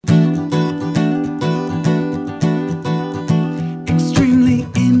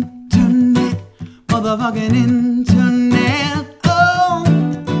motherfucking internet. Oh,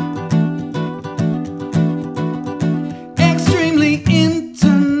 extremely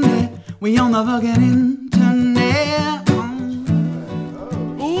internet. We on the fucking internet.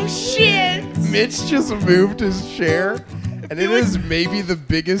 Oh shit! Mitch just moved his chair, and it is maybe the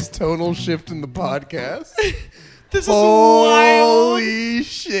biggest tonal shift in the podcast. This is wild. Holy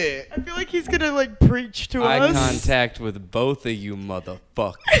shit. I feel like he's gonna like preach to Eye us. contact with both of you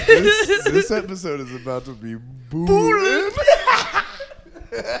motherfuckers. This episode is about to be booming.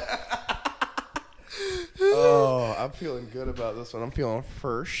 Oh, I'm feeling good about this one. I'm feeling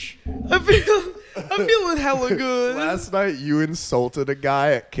fresh. I'm feeling hella good. Last night, you insulted a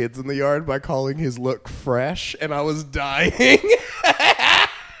guy at Kids in the Yard by calling his look fresh, and I was dying.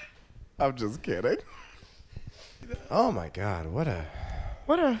 I'm just kidding. Oh my God, what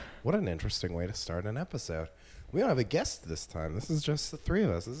an interesting way to start an episode. We don't have a guest this time. This is just the three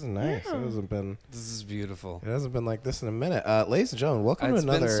of us. This is nice. Yeah. This is beautiful. It hasn't been like this in a minute. Ladies and gentlemen, welcome It's to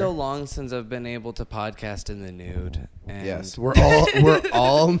another. been so long since I've been able to podcast in the nude. And Yes, we're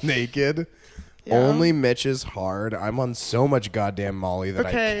all naked. Yeah. Only Mitch is hard. I'm on so much goddamn Molly that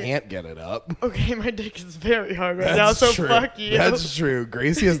Okay. I can't get it up. Okay, my dick is very hard right now, so true. fuck you. That's true.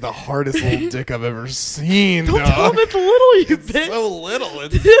 Gracie has the hardest little dick I've ever seen. Don't dog. tell him it's little, you bitch. So little.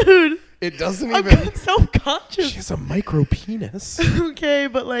 It's, Dude, it doesn't I'm even. kind of self-conscious. She has a micro penis. Okay,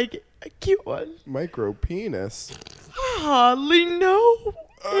 but like a cute one. Micro penis. Hardly know.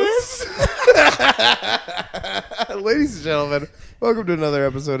 Ladies and gentlemen, welcome to another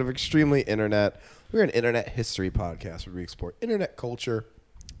episode of Extremely Internet. We're an internet history podcast where we explore internet culture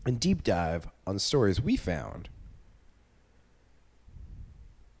and deep dive on stories we found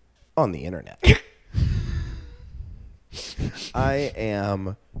on the internet. I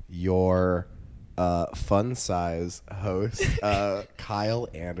am your fun size host, Kyle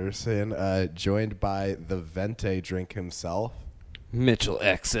Anderson, joined by the Vente drink himself, Mitchell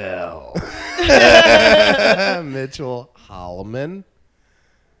XL. Mitchell Holloman.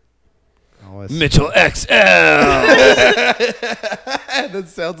 Mitchell XL. That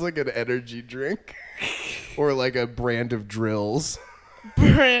sounds like an energy drink or like a brand of drills.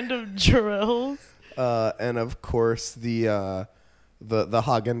 Brand of drills. And of course the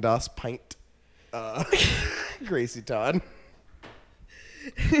Häagen-Dazs pint. Gracie Todd.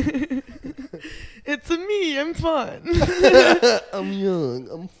 It's a me. I'm fun. I'm young.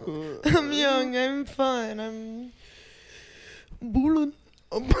 I'm fun. I'm young. I'm fun. I'm boolin'.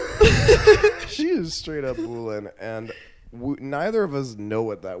 She is straight up boolin', and neither of us know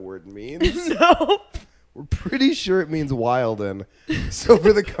what that word means. Nope. We're pretty sure it means wildin'. So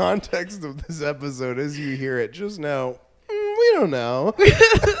for the context of this episode, as you hear it, just know we don't know.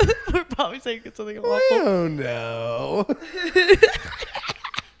 We're probably saying it's something We awful. don't know.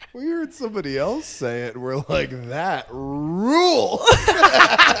 We heard somebody else say it. We're like, that rule.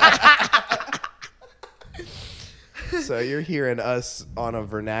 So you're hearing us on a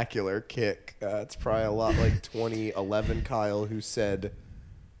vernacular kick. It's probably a lot like 2011 Kyle, who said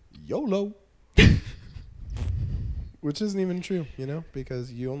YOLO. Which isn't even true, you know,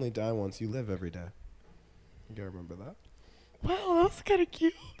 because you only die once, you live every day. You gotta remember that. Wow, that was kind of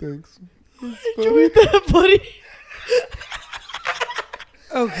cute. Thanks. I enjoyed that, buddy.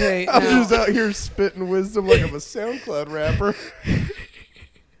 Okay. I'm now- just out here spitting wisdom like I'm a SoundCloud rapper.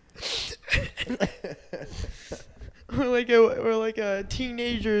 We're like a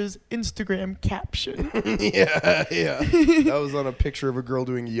teenager's Instagram caption. Yeah. That was on a picture of a girl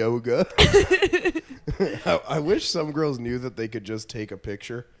doing yoga. I wish some girls knew that they could just take a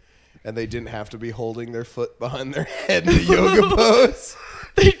picture and they didn't have to be holding their foot behind their head in the yoga pose.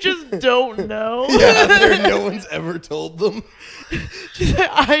 They just don't know. Yeah, no one's ever told them. She's like,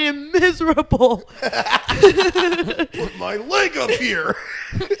 I am miserable. Put my leg up here.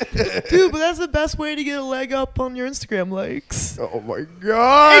 Dude, but that's the best way to get a leg up on your Instagram likes. Oh my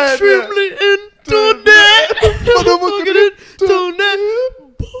God. Extremely internet. Motherfucking internet.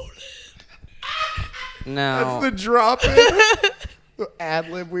 now, That's the drop in. The ad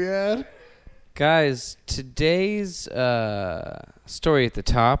lib we had. guys, today's story at the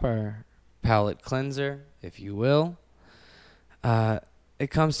top, our palate cleanser, if you will. It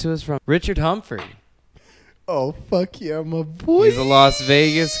comes to us from Richard Humphrey. Oh, fuck yeah, my boy. He's a Las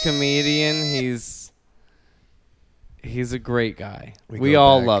Vegas comedian. He's a great guy. We go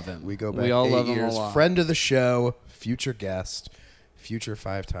all back- love him. We go back We all 8 love him years. a lot. Friend of the show, future guest, future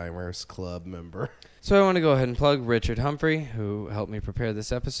Five-Timers Club member. So I want to go ahead and plug Richard Humphrey, who helped me prepare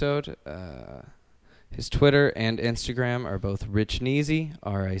this episode. His Twitter and Instagram are both Rich Neezy,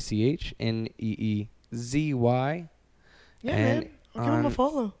 RICHNEEZY. Yeah, And man. I'll give him a on-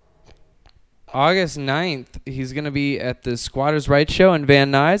 follow. August 9th, he's going to be at the Squatters' Rights Show in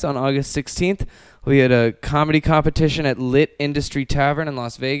Van Nuys. On August 16th, we had a comedy competition at Lit Industry Tavern in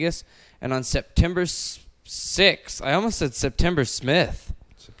Las Vegas. And on September 6th, I almost said September Smith.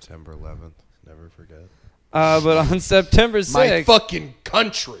 September 11th. Never forget. But on September 6th... My fucking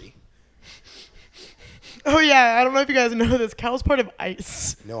country. Oh, yeah. I don't know if you guys know this. Cal's part of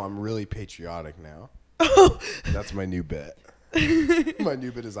ICE. No, I'm really patriotic now. That's my new bit. My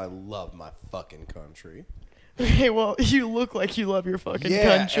new bit is I love my fucking country. Okay, well, you look like you love your fucking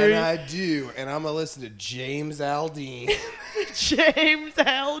country. And I do. And I'm going to listen to James Aldean. James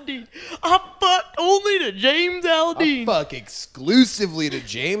Aldean. I fuck only to James Aldean. I fuck exclusively to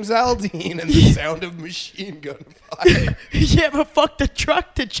James Aldean and the sound of machine gun fire. You ever fuck the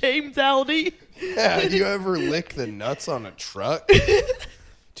truck to James Aldean? Yeah, you ever lick the nuts on a truck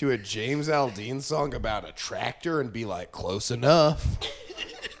to a James Aldean song about a tractor and be like, close enough?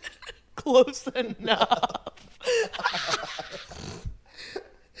 Close enough.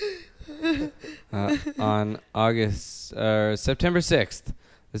 On September 6th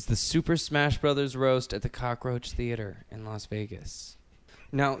is the Super Smash Brothers roast at the Cockroach Theater in Las Vegas.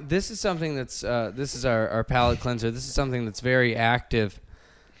 Now, this is something that's this is our palate cleanser. This is something that's very active.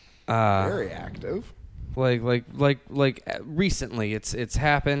 Very active. Like recently, it's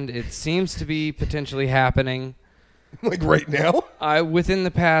happened. It seems to be potentially happening. Like right now? Within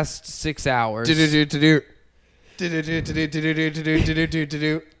the past 6 hours. Steve-O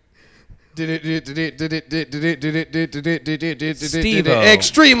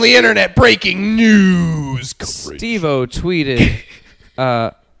Extremely internet breaking news. Steve-O tweeted,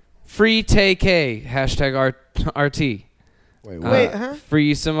 "Free TK #RT." Wait, huh?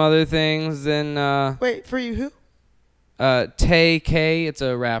 Free some other things than Wait, for you who? Tay K. It's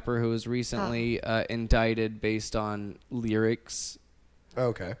a rapper who was recently indicted based on lyrics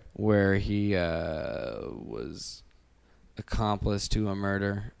Okay. where he was accomplice to a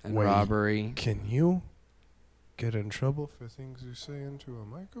murder and Wait. robbery. Can you get in trouble for things you say into a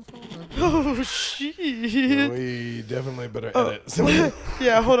microphone? Oh, shit. We definitely better edit.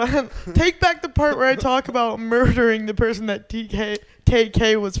 Yeah, hold on. Take back the part where I talk about murdering the person that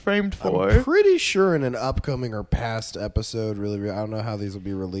TK was framed for. I'm pretty sure in an upcoming or past episode, really, I don't know how these will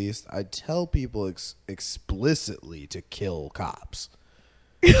be released, I tell people explicitly to kill cops.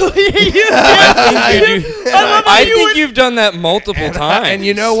 I think you've done that multiple times. And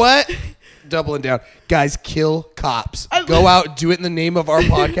you know what? Doubling down. Guys, kill cops. Go out, do it in the name of our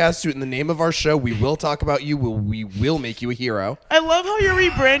podcast, do it in the name of our show. We will talk about you. We will make you a hero. I love how you're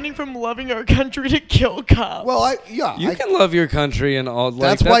rebranding from loving our country to kill cops. Well, you can love your country and all.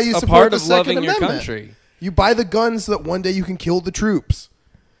 That's why you a support part the of Second loving your Amendment. country. You buy the guns so that one day you can kill the troops.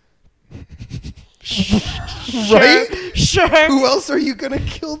 Right? Sure. Who else are you going to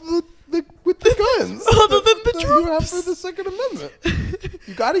kill with the guns? Other than the that you have troops. for the Second Amendment.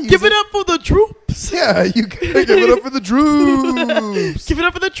 You got to use Give it up for the troops. Yeah, you gotta give it up for the troops. Give it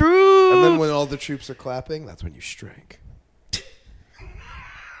up for the troops. And then when all the troops are clapping, that's when you strike.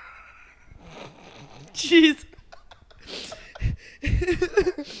 Jeez.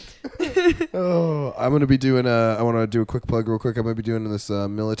 Oh, I'm gonna be doing I want to do a quick plug real quick. I'm gonna be doing this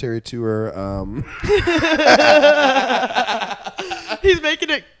military tour. He's making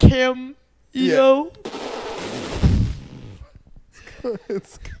it Cam EO.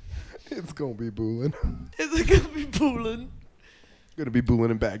 It's gonna be booling. Is it gonna be pooling? Gonna be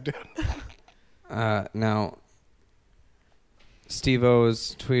booling in Baghdad. Now, Steve-O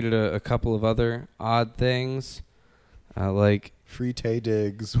has tweeted a couple of other odd things, like Free Tay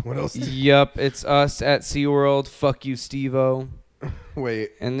Diggs. What else? yup, it's us at SeaWorld. Fuck you, Steve-O.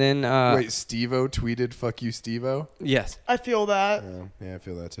 Wait. And then Wait, Steve-O tweeted "Fuck you, Steve-O." yes. I feel that. Yeah, I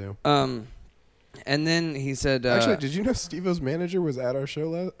feel that too. And then he said, Actually, did you know Steve-O's manager was at our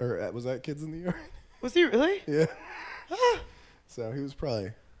show was at Kids in the Yard? Was he really? Yeah. So he was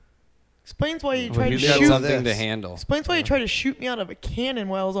probably. Explains why you well, tried to he's got shoot. something to handle. Explains why you tried to shoot me out of a cannon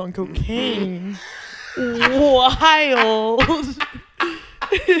while I was on cocaine. Wild.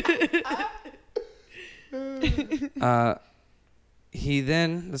 He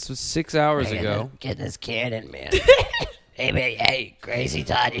then, this was 6 hours ago. Get this cannon, man. hey, Crazy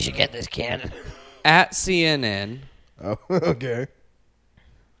Todd, you should get this cannon. At CNN, Oh, okay.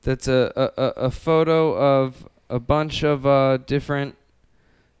 that's a photo of a bunch of different,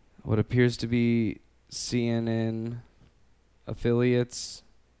 what appears to be CNN affiliates.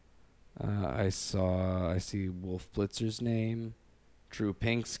 I see Wolf Blitzer's name, Drew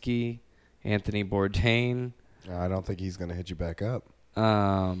Pinsky, Anthony Bourdain. I don't think he's gonna hit you back up.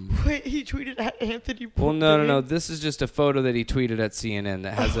 Wait, he tweeted at Anthony. Well, no. This is just a photo that he tweeted at CNN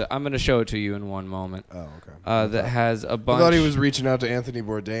that has I'm going to show it to you in one moment. Oh, okay. That has a I bunch. thought he was reaching out to Anthony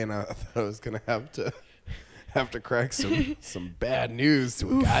Bourdain. I thought I was gonna have to crack some bad news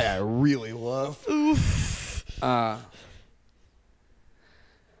to a guy I really love.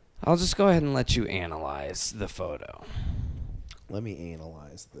 I'll just go ahead and let you analyze the photo. Let me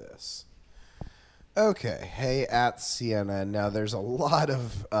analyze this. Okay, hey at CNN. Now there's a lot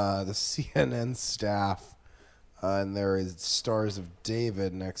of the CNN staff, and there is Stars of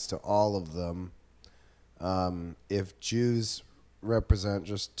David next to all of them. If Jews represent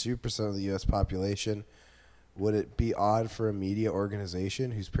just 2% of the U.S. population, would it be odd for a media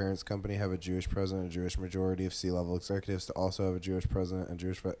organization whose parents' company have a Jewish president, a Jewish majority of C-level executives to also have a Jewish president and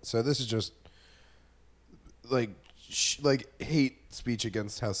Jewish... So this is just like hate speech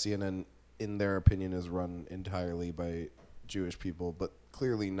against how CNN, in their opinion, is run entirely by Jewish people, but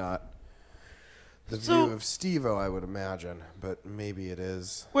clearly not the view of Steve-O, I would imagine, but maybe it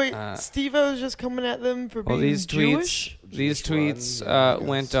is. Wait, Steve-O's just coming at them for being these Jewish? These tweets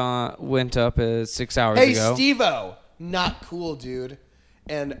run, yeah, went up 6 hours Hey, ago. Steve-O, not cool, dude.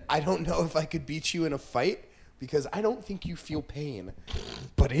 And I don't know if I could beat you in a fight because I don't think you feel pain.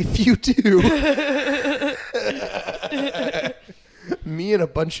 But if you do, me and a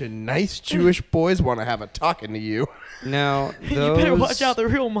bunch of nice Jewish boys want to have a talking to you. Now, You better watch out, the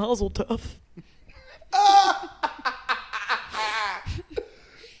real Mazel Tov.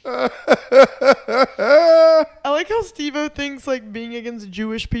 I like how Steve-O thinks like being against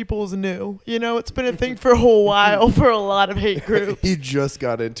Jewish people is new. You know, it's been a thing for a whole while for a lot of hate groups. He just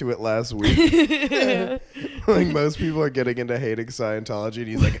got into it last week. Like most people are getting into hating Scientology, and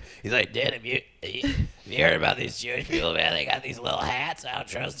He's like, dude, have you heard about these Jewish people, man? They got these little hats. I don't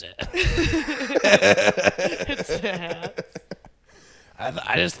trust it. It's the hats.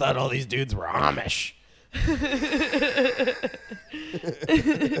 I just thought all these dudes were Amish.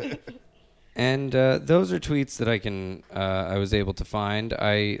 And those are tweets that I was able to find.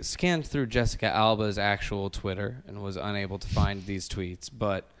 I scanned through Jessica Alba's actual Twitter and was unable to find these tweets.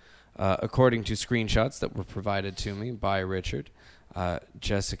 But according to screenshots that were provided to me by Richard,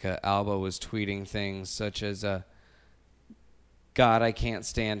 Jessica Alba was tweeting things such as, God, I can't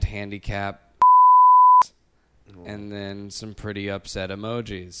stand handicap, and then some pretty upset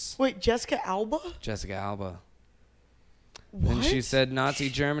emojis. Wait, Jessica Alba? Jessica Alba. What? And she said Nazi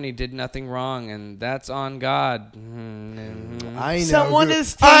Germany did nothing wrong, and that's on God. I know. Someone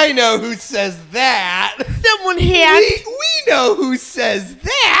is I know who says that. Someone hacked. We know who says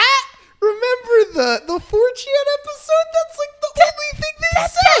that. Remember the 4chan episode? That's like the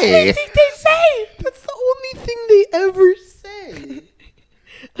only thing they say. That's the only thing they ever say.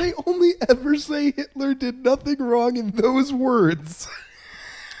 They only ever say Hitler did nothing wrong in those words.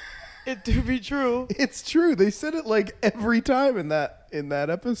 It do be true. It's true. They said it like every time in that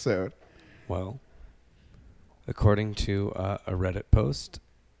episode. Well, according to a Reddit post,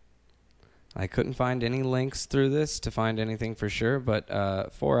 I couldn't find any links through this to find anything for sure,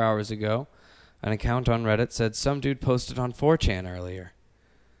 but 4 hours ago, an account on Reddit said some dude posted on 4chan earlier,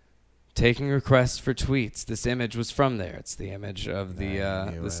 taking requests for tweets. This image was from there. It's the image of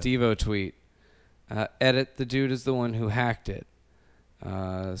the Steve-O tweet. Edit, the dude is the one who hacked it.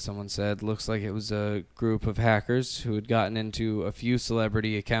 Someone said, looks like it was a group of hackers who had gotten into a few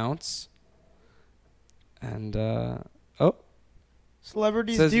celebrity accounts. And,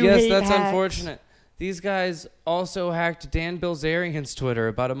 Celebrities says, do yes, hate that's hacks. unfortunate. These guys also hacked Dan Bilzerian's Twitter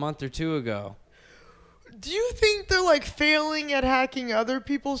about a month or two ago. Do you think they're like failing at hacking other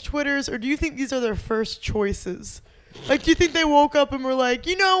people's Twitters, or do you think these are their first choices? Like, do you think they woke up and were like,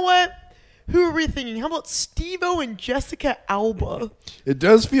 you know what? Who are we thinking? How about Steve-O and Jessica Alba? It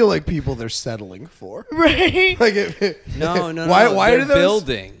does feel like people they're settling for. Right? Like No. Why they're do those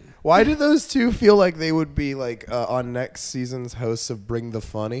building. Why do those two feel like they would be like on next season's hosts of Bring the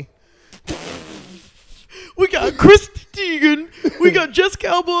Funny? We got Christy Teigen. We got Jessica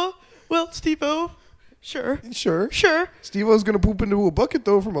Alba. Well, Steve-O. Sure. Sure. Steve-O's gonna poop into a bucket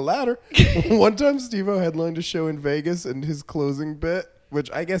though from a ladder. One time Steve-O headlined a show in Vegas, and his closing bit,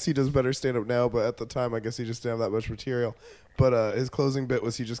 which I guess he does better stand up now, but at the time I guess he just didn't have that much material. But his closing bit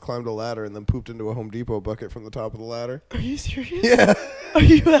was he just climbed a ladder and then pooped into a Home Depot bucket from the top of the ladder. Are you serious? Yeah. Are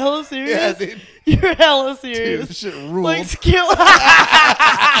you hella serious? Yeah, dude. You're hella serious. Dude, shit ruled. Like skill.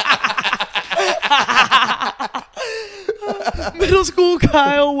 Middle school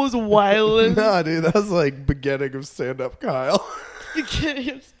Kyle was wildin'. Nah, dude, that was like beginning of stand-up Kyle. Beginning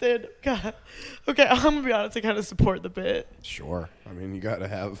of stand-up Kyle. Okay, I'm gonna be honest. I kind of support the bit. Sure. I mean, you gotta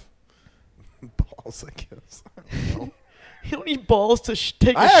have balls, I guess. I don't know. You don't need balls to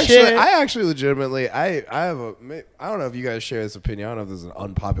take a I shit. actually legitimately, I don't know if you guys share this opinion. I don't know if this is an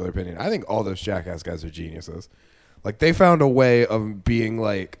unpopular opinion. I think all those Jackass guys are geniuses. Like, they found a way of being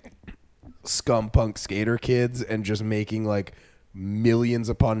like scum punk skater kids and just making like millions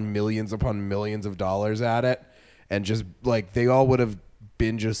upon millions upon millions of dollars at it. And just like, they all would have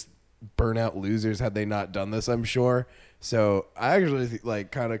been just burnout losers had they not done this, I'm sure. So I actually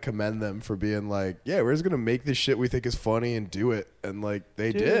like kind of commend them for being like, yeah, we're just gonna make this shit we think is funny and do it, and like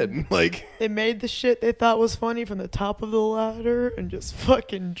they did. Like, They made the shit they thought was funny from the top of the ladder and just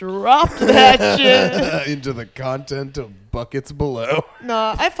fucking dropped that shit. into the content of buckets below.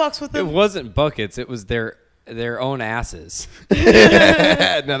 Nah, I fucks with It them. wasn't buckets. It was their own asses.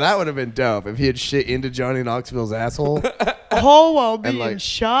 Now that would have been dope if he had shit into Johnny Knoxville's asshole. All while being like-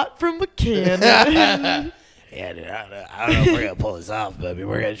 shot from a cannon. Yeah, dude, I don't know if we're gonna pull this off, but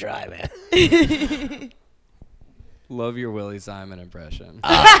we're gonna try, man. Love your Willie Simon impression.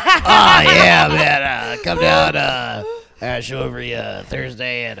 Oh yeah, man. Come down. Show every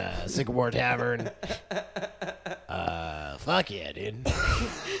Thursday at Sycamore Tavern. Fuck yeah, dude.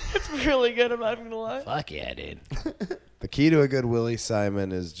 It's really good, I'm not even gonna lie. Fuck yeah, dude. The key to a good Willie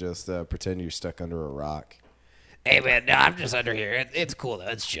Simon is just pretend you're stuck under a rock. Hey, man, no, I'm just under here. It's cool though.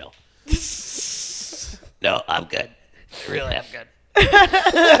 It's chill. No, I'm good. Really, I'm good.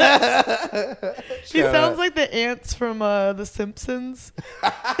 He sounds like the ants from The Simpsons.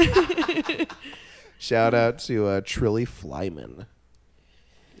 Shout out to Trilly Flyman.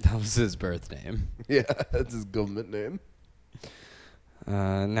 That was his birth name. Yeah, that's his government name.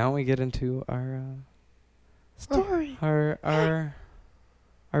 Now we get into our Story. our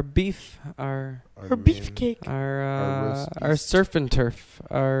beef, our Her beefcake. our surf and turf,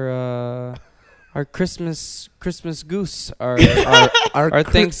 our Christmas goose, our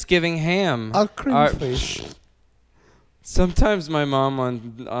Thanksgiving ham, Our creamfish. Sometimes my mom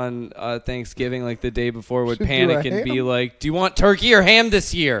on Thanksgiving, like the day before, would Should do panic a and be ham. like, "Do you want turkey or ham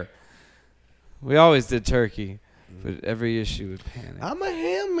this year?" We always did turkey, but every year she would panic. I'm a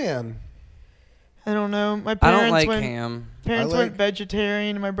ham man. I don't know. My I parents don't like went ham. Parents I went like-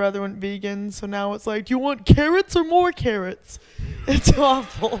 vegetarian and my brother went vegan, so now it's like, do you want carrots or more carrots? It's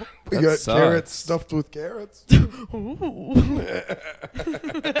awful. We That got sucks. carrots stuffed with carrots. Ooh.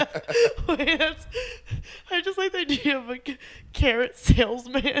 Wait, I just like the idea of a carrot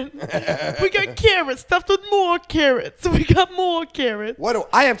salesman. We got carrots stuffed with more carrots. We got more carrots. What do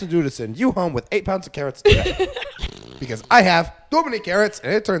I have to do to send you home with 8 pounds of carrots today? Because I have so many carrots,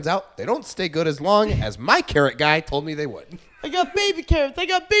 and it turns out they don't stay good as long as my carrot guy told me they would. I got baby carrots. I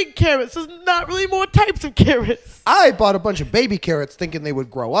got big carrots. There's not really more types of carrots. I bought a bunch of baby carrots thinking they would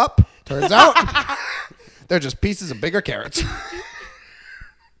grow up. Turns out they're just pieces of bigger carrots.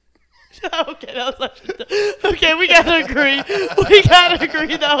 Okay, that was okay. We gotta agree. We gotta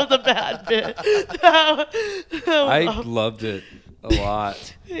agree that was a bad bit. That was I awful. loved it a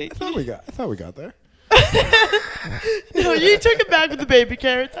lot. I thought we got there. No, you took it back with the baby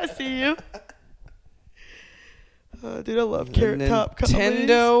carrots. I see you. Dude, I love carrot The top comedies.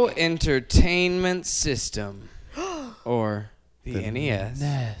 Nintendo Entertainment System, or the NES.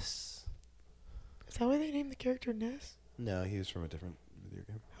 Ness. Is that why they named the character Ness? No, he was from a different video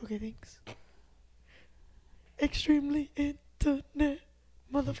game. Okay, thanks. Extremely internet,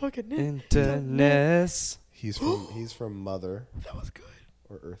 motherfucking NES. He's from Mother That was good.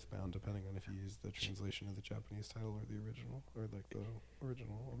 or Earthbound, depending on if you use the translation of the Japanese title or the original, or like the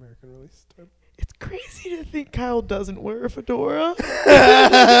original American release title. It's crazy to think Kyle doesn't wear a fedora.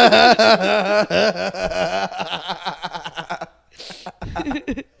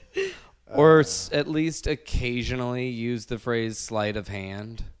 Or at least occasionally use the phrase sleight of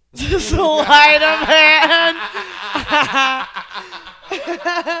hand. Sleight of hand.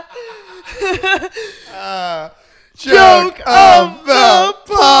 Joke of the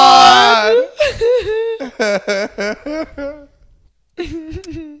pod.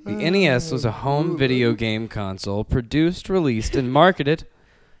 The NES was a home video game console produced, released, and marketed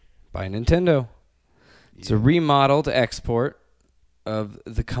by Nintendo. It's a remodeled export of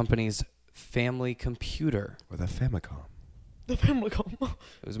the company's family computer. With a Famicom. The Famicom.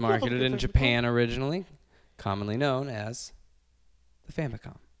 It was marketed in Japan originally, commonly known as the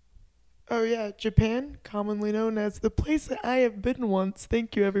Famicom. Oh yeah, Japan, commonly known as the place that I have been once.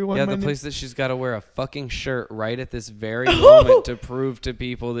 Thank you, everyone. Yeah, My the name- place that she's got to wear a fucking shirt right at this very moment to prove to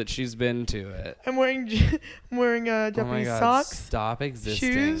people that she's been to it. I'm wearing Oh my Japanese God, socks, stop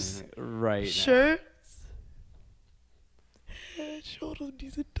existing shoes, right now. shirts, head, shoulders,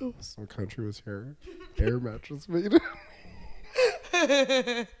 knees, and toes. What country was hair mattress made in?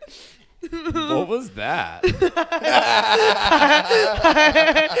 What was that?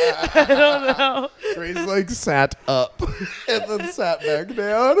 I don't know. Trey's like sat up and then sat back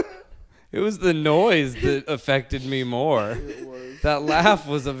down. It was the noise that affected me more. That laugh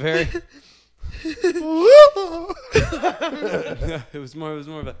was a very. It was more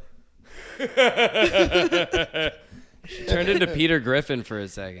of a. She turned into Peter Griffin for a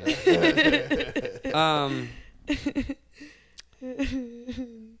second.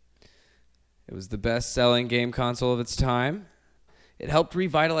 It was the best-selling game console of its time. It helped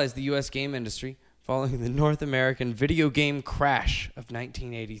revitalize the U.S. game industry following the North American video game crash of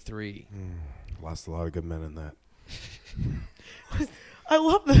 1983. Lost a lot of good men in that. I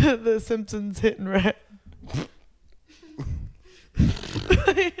love the Simpsons hit and run.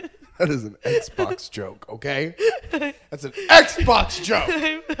 That is an Xbox joke, okay? That's an Xbox joke.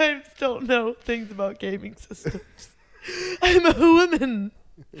 I don't know things about gaming systems. I'm a woman.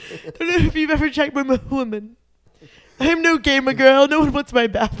 I don't know if you've ever checked, but I'm a woman. I'm no gamer girl. No one wants my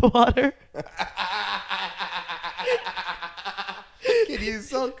bathwater. Can you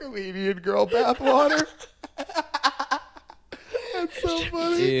sell comedian girl bathwater? That's so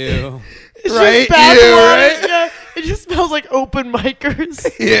funny. Ew. It's Right? just bathwater. Ew, right? Yeah, it just smells like open micers.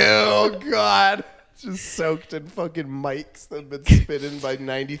 Ew, God. It's just soaked in fucking mics that have been spit in by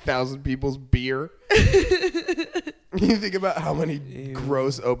 90,000 people's beer. You think about how many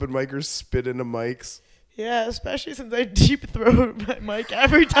gross open micers spit into mics. Yeah, especially since I deep throat my mic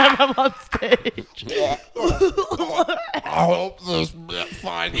every time I'm on stage. I hope this bit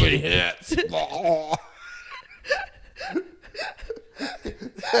finally hits.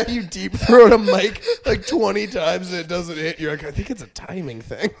 You deep throat a mic like 20 times and it doesn't hit. You're like, I think it's a timing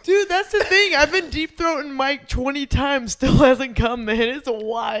thing. Dude, that's the thing. I've been deep throating mic 20 times, still hasn't come, man. It's a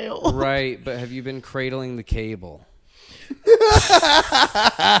while. Right, but have you been cradling the cable?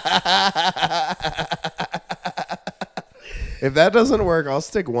 If that doesn't work, I'll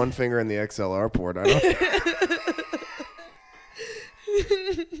stick one finger in the XLR port. I don't.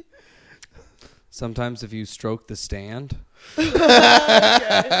 Sometimes if you stroke the stand.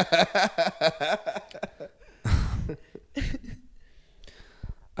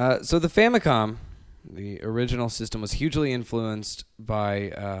 So the Famicom, the original system, was hugely influenced by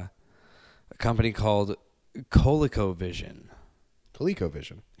a company called ColecoVision.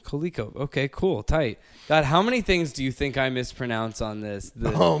 ColecoVision. Coleco. Okay, cool, tight. God, how many things do you think I mispronounce on this?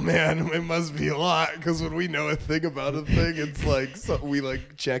 Oh man, it must be a lot because when we know a thing about a thing, it's like we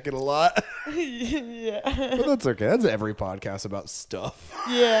like check it a lot. Yeah. But that's okay. That's every podcast about stuff.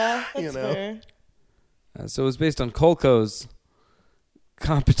 Yeah, that's You know. fair. So it was based on Coleco's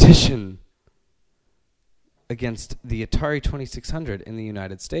competition against the Atari 2600 in the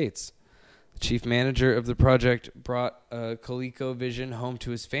United States. The chief manager of the project brought ColecoVision home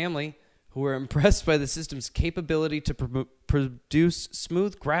to his family, who were impressed by the system's capability to produce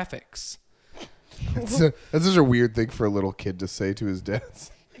smooth graphics. That's such a weird thing for a little kid to say to his dad.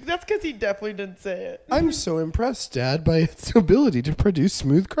 That's because he definitely didn't say it. I'm so impressed, Dad, by its ability to produce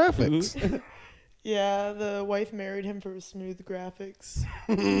smooth graphics. Yeah, the wife married him for smooth graphics.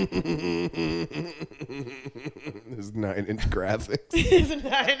 His 9-inch graphics. His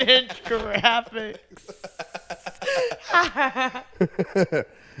 9-inch graphics.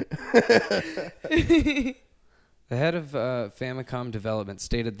 The head of Famicom development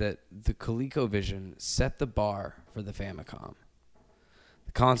stated that the ColecoVision set the bar for the Famicom.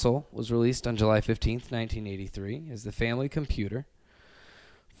 The console was released on July 15th, 1983 as the family computer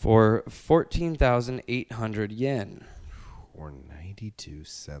for 14,800 yen. Or 92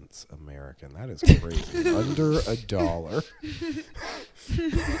 cents American. That is crazy. Under $1.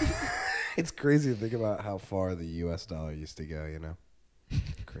 It's crazy to think about how far the U.S. dollar used to go, you know?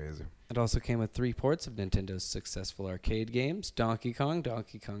 Crazy. It also came with 3 ports of Nintendo's successful arcade games, Donkey Kong,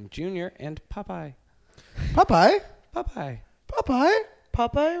 Donkey Kong Jr., and Popeye. Popeye? Popeye. Popeye?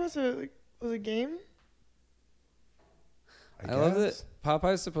 Popeye was a game? I love that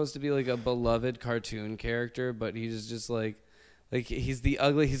Popeye's supposed to be like a beloved cartoon character, but he's just like he's the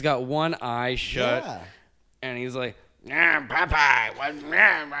ugly. He's got one eye shut, Yeah. and he's like, Popeye,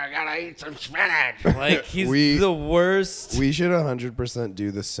 I gotta eat some spinach. Like he's the worst. We should 100% do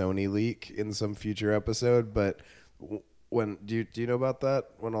the Sony leak in some future episode, but when do you know about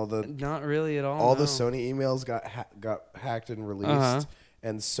that? When Not really at all. all the no. Sony emails got hacked and released,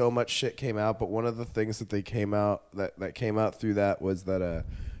 and so much shit came out. But one of the things that came out through that was that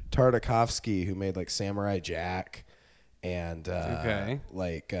Tartakovsky, who made like Samurai Jack, and he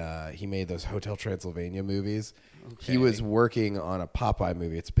made those Hotel Transylvania movies. Okay. He was working on a Popeye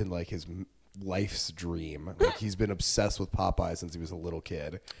movie. It's been like his life's dream. Like he's been obsessed with Popeye since he was a little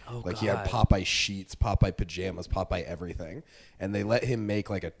kid. Oh, like he had God. Popeye sheets, Popeye pajamas, Popeye everything. And they let him make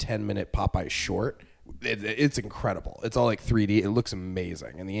like a 10-minute Popeye short. It's incredible. It's all like 3D. It looks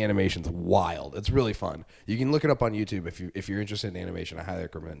amazing, and the animation's wild. It's really fun. You can look it up on YouTube if you're interested in animation. I highly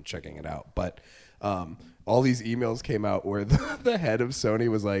recommend checking it out. But all these emails came out where the head of Sony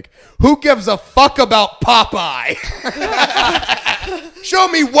was like, "Who gives a fuck about Popeye? Show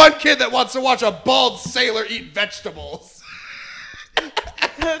me one kid that wants to watch a bald sailor eat vegetables."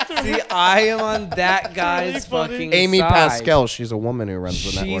 See, I am on that guy's really funny. fucking Amy side. Pascal, she's a woman who runs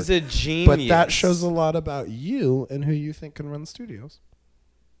the network. She's a genius. But that shows a lot about you and who you think can run studios.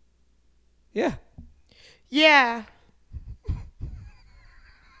 Yeah. Yeah.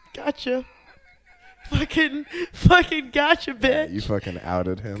 Gotcha. Fucking gotcha, bitch. You fucking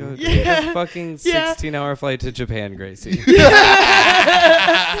outed him. Go Yeah. take a fucking Yeah. 16-hour flight to Japan, Gracie.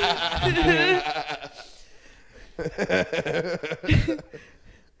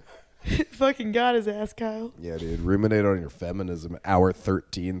 Fucking got his ass, Kyle. Yeah, dude. Ruminate on your feminism. Hour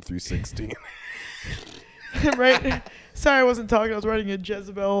 13 through 16. Right? Sorry, I wasn't talking. I was writing a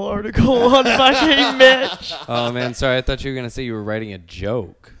Jezebel article on fucking Mitch. Oh, man. Sorry. I thought you were going to say you were writing a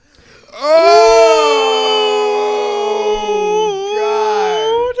joke.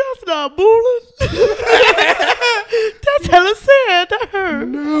 Oh, that's not bullying. That's hella sad. That hurt.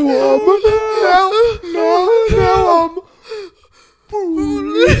 No, I'm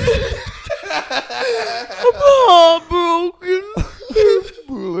heartbroken.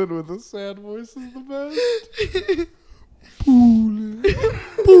 Boolin with a sad voice is the best.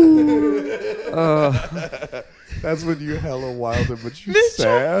 That's when you hella wilder, but you Mitch,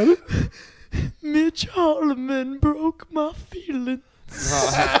 sad. Mitch Harleman broke my feelings.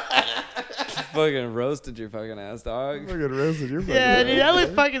 Fucking roasted your fucking ass, dog. Fucking roasted your fucking Yeah, dude, I ass.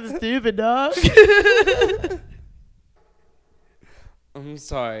 look fucking stupid, dog. I'm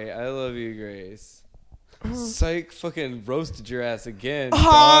sorry. I love you, Grace. Psych fucking roasted your ass again.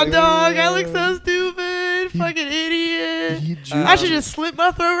 Oh, dog. dog, I look so stupid. Fucking idiot. He ju- I should just slit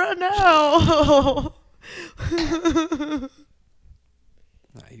my throat right now.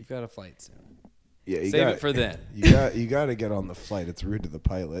 Nah, you've got a flight soon. yeah, you Save got, it for then. You got to get on the flight. It's rude to the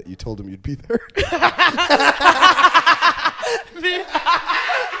pilot. You told him you'd be there.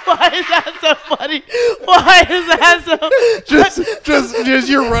 Why is that so funny? Why is that so? just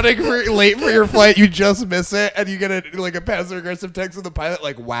you're running late for your flight. You just miss it, and you get a passive aggressive text from the pilot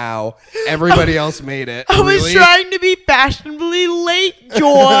like, "Wow, everybody else made it." I was Really? trying to be fashionably late,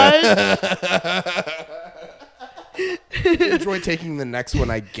 George. Enjoy taking the next one,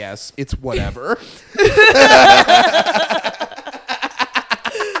 I guess. It's whatever.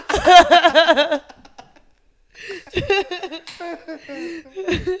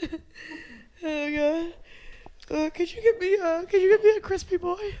 Oh god. Could you get me a crispy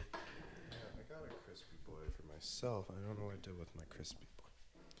boy? I got a crispy boy for myself. I don't know what I did with my crispy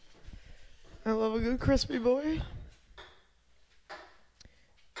boy. I love a good crispy boy.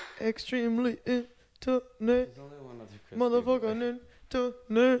 Extremely into motherfucker into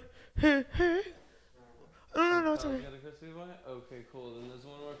hey hey. No, it's You alright. got a crispy boy? Okay, cool. Then there's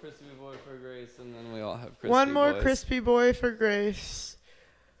one more crispy boy for Grace, and then we all have crispy One more boys. crispy boy for Grace.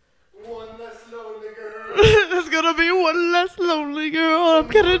 One less lonely girl. There's gonna be one less lonely girl. I'm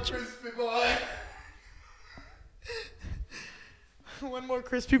gonna Crispy boy. one more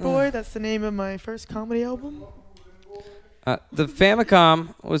crispy boy. That's the name of my first comedy album. The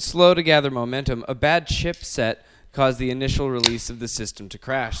Famicom was slow to gather momentum. A bad chipset caused the initial release of the system to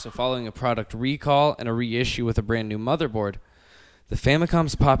crash. So following a product recall and a reissue with a brand new motherboard, the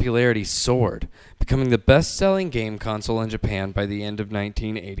Famicom's popularity soared, becoming the best-selling game console in Japan by the end of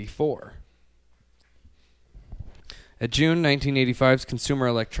 1984. At June 1985's Consumer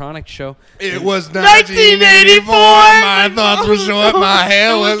Electronics Show, It was 1984. My thoughts were short. My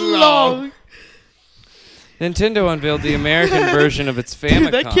hair was long. Nintendo unveiled the American version of its Famicom.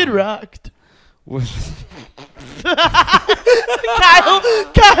 Dude, that kid rocked. with- Kyle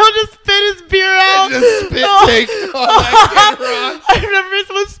just spit his beer out. Just spit take on that kid rock. I remember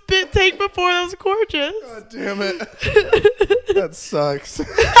someone spit take before. That was gorgeous. God damn it. That sucks.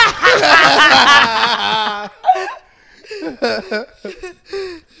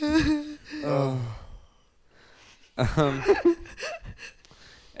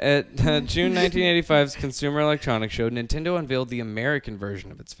 At June 1985's Consumer Electronics Show, Nintendo unveiled the American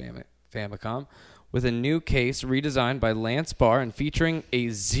version of its Famicom with a new case redesigned by Lance Barr and featuring a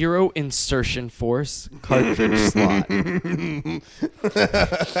zero insertion force cartridge slot. You don't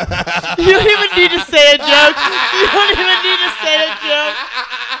even need to say a joke. You don't even need to say a joke.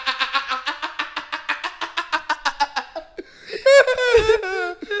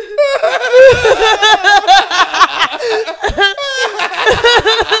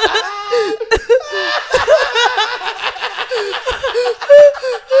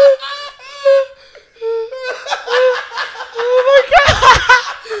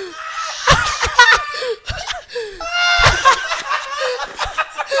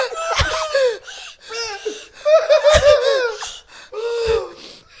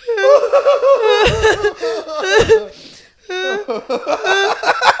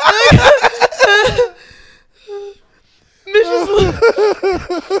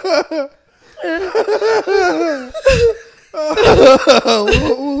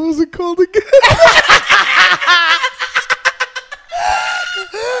 What was it called again?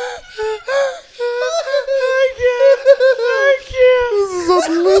 This is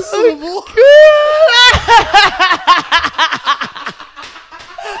unlistenable.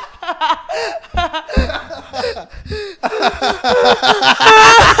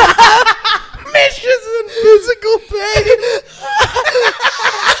 Missions in physical pain.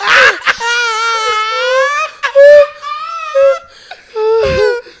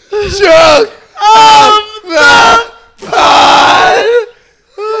 Jug of the pod.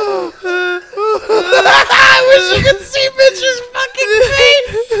 I wish you could see Mitch's fucking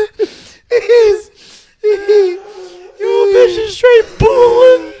face. Mitch is straight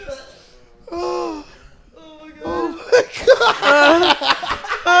booling. Oh my god.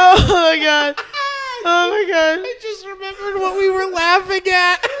 Oh my god. Oh my god. I just remembered what we were laughing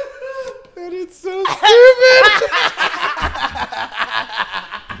at. And it's so stupid.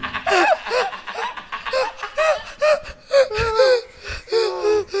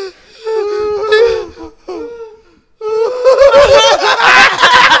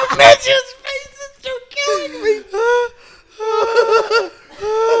 Mitch's face is still killing me.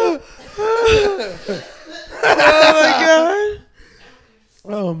 Oh my god.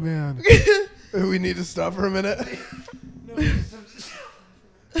 Oh man. We need to stop for a minute.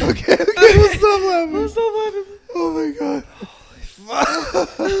 Okay, we'll stop laughing. Oh my god.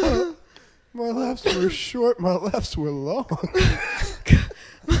 My laughs were short, my laughs were long.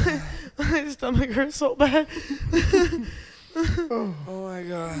 My stomach hurts so bad. Oh my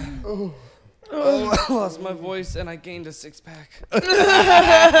god. Oh. I lost my voice and I gained a 6-pack.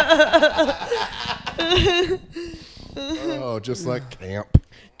 Oh, just like camp.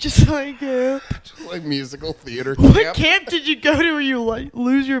 Just like Just like musical theater what camp. camp did you go to where you like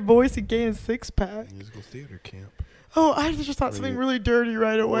lose your voice and gain a 6-pack? Musical theater camp. Oh, I just thought something really dirty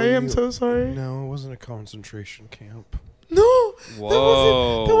right away. I'm so sorry. No, it wasn't a concentration camp. No,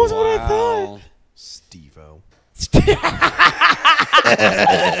 Whoa. that wasn't what I thought. Steve-O.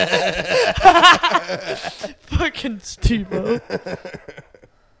 Fucking Steve-O.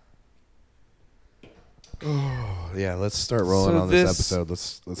 Oh, yeah, let's start rolling So on this this episode.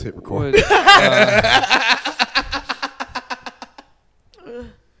 Let's hit record.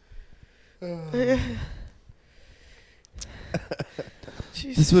 Would,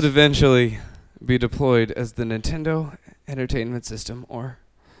 this would eventually be deployed as the Nintendo Entertainment System, or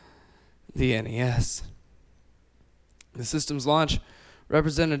the NES. The system's launch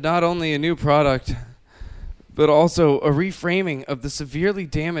represented not only a new product, but also a reframing of the severely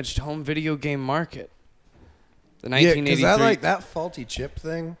damaged home video game market. The 1983 that like that faulty chip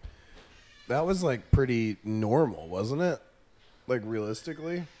thing, that was like pretty normal, wasn't it? Like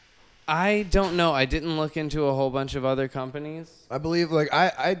realistically, I don't know. I didn't look into a whole bunch of other companies. I believe like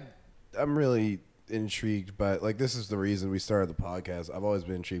I'm really intrigued by like this is the reason we started the podcast. I've always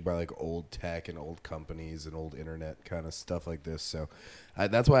been intrigued by like old tech and old companies and old internet kind of stuff like this. So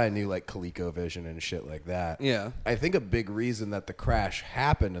that's why I knew like ColecoVision and shit like that. Yeah. I think a big reason that the crash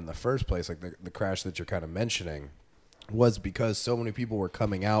happened in the first place, like the crash that you're kind of mentioning, was because so many people were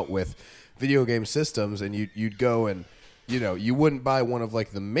coming out with video game systems, and you'd go and, you know, you wouldn't buy one of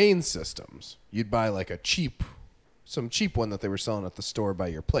like the main systems. You'd buy like some cheap one that they were selling at the store by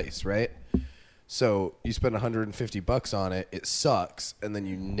your place, right? So you spend $150 on it, it sucks, and then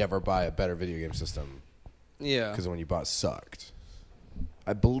you never buy a better video game system Yeah. because the one you bought sucked.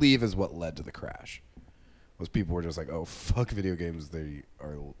 I believe is what led to the crash. Was people were just like, "Oh, fuck video games, they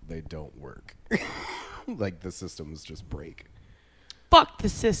don't work." Like the systems just break. Fuck the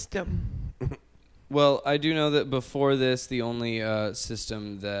system. Well, I do know that before this, the only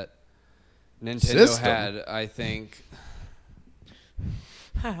system that Nintendo System? had, I think.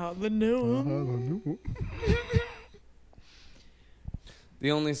 How the new.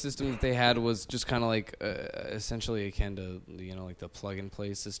 The only system that they had was just kind of like essentially akin to, you know, like the plug and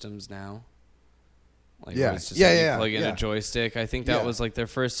play systems now. Like Yeah. where it's just Yeah, like you yeah, plug in yeah. a joystick. I think that Yeah. was like their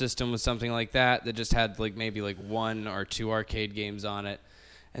first system was something like that just had like maybe like 1 or 2 arcade games on it.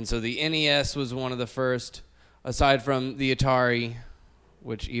 And so the NES was one of the first, aside from the Atari,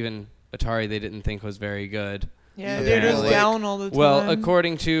 which even Atari they didn't think was very good. Yeah, Yeah. dude, it was Like- down all the time. Well,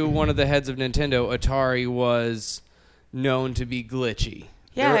 according to one of the heads of Nintendo, Atari was known to be glitchy.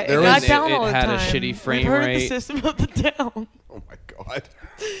 yeah, there it got was- down it all the had a time. shitty frame We've heard rate. of the system of the down. Oh my god.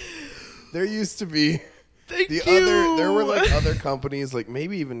 There used to be Thank you. there were like other companies, like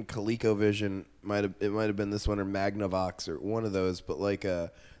maybe even ColecoVision might have been this one, or Magnavox or one of those, but like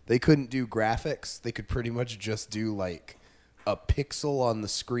they couldn't do graphics. They could pretty much just do like a pixel on the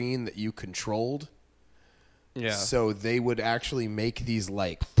screen that you controlled. Yeah. So they would actually make these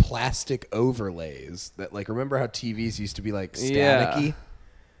like plastic overlays that, like, remember how TVs used to be like Yeah. staticky?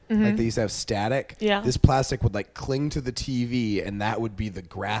 Like they used to have static. Yeah. This plastic would like cling to the TV, and that would be the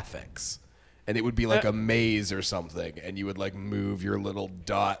graphics. And it would be like a maze or something, and you would like move your little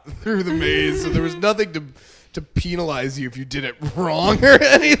dot through the maze. So there was nothing to penalize you if you did it wrong or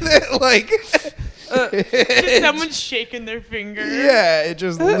anything. Like, Just someone shaking their finger. yeah, it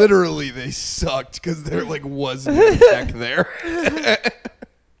just literally they sucked because there like was no tech there.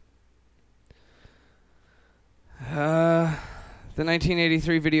 The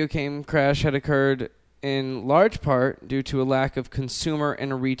 1983 video game crash had occurred in large part due to a lack of consumer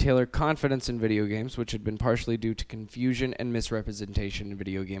and retailer confidence in video games, which had been partially due to confusion and misrepresentation in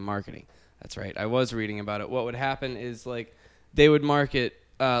video game marketing. That's right. I was reading about it. What would happen is like they would market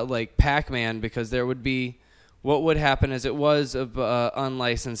like Pac-Man, because there would be what would happen is it was of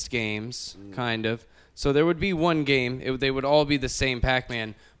unlicensed games, kind of. So there would be one game. They would all be the same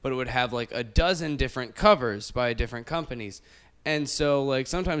Pac-Man, but it would have like a dozen different covers by different companies. And so, like,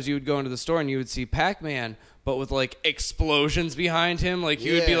 sometimes you would go into the store and you would see Pac-Man, but with, like, explosions behind him. Like,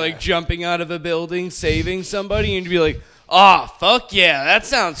 he would be, Yeah. like, jumping out of a building, saving somebody, and you'd be like, "Ah, fuck yeah, that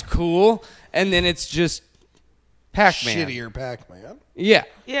sounds cool." And then it's just Pac-Man. Shittier Pac-Man. Yeah.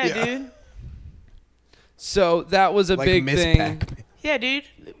 Yeah, Yeah. dude. So that was a Like big Miss thing. Pac-Man. Yeah, dude.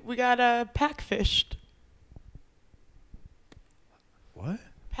 We got pack-fished. What?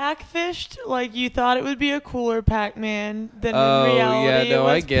 Pack-fished? Like, you thought it would be a cooler Pac-Man than Oh, in yeah, reality no, it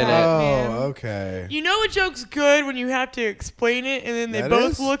I was get it. Pac-Man. Oh, okay. You know a joke's good when you have to explain it, and then they That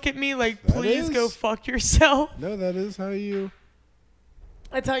both is? look at me like, That please go is? fuck yourself. No, that is how you...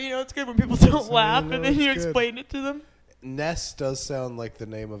 That's how you know it's good, when people don't how you laugh, know and then it's you good. explain it to them. Ness does sound like the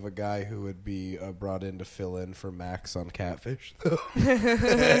name of a guy who would be brought in to fill in for Max on Catfish, though.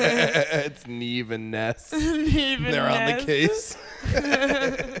 It's Neve and Ness. Even They're on the Ness. case.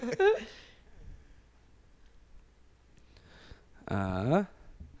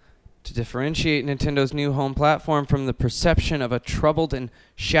 To differentiate Nintendo's new home platform from the perception of a troubled and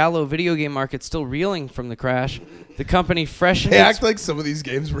shallow video game market still reeling from the crash, the company freshened They its act like some of these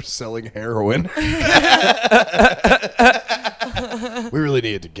games were selling heroin. We really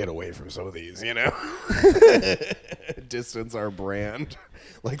needed to get away from some of these, you know? Distance our brand.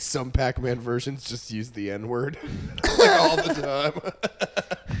 Like some Pac-Man versions just use the N-word. Like all the time.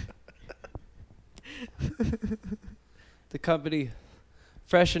 The company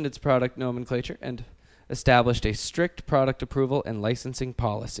freshened its product nomenclature and established a strict product approval and licensing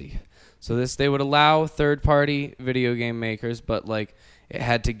policy. So they would allow third-party video game makers, but like it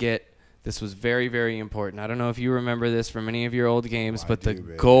had to get. This was very, very important. I don't know if you remember this from any of your old games, I but the do,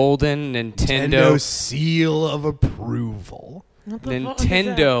 baby. golden Nintendo seal of approval. What the fuck is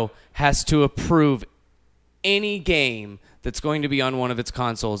Nintendo has to approve any game that's going to be on one of its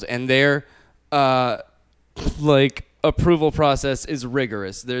consoles, and their like approval process is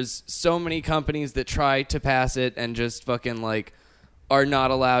rigorous. There's so many companies that try to pass it and just fucking like are not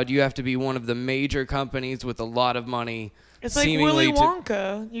allowed. You have to be one of the major companies with a lot of money. It's like seemingly Willy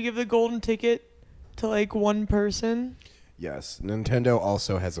Wonka. You give the golden ticket to like one person. Yes, Nintendo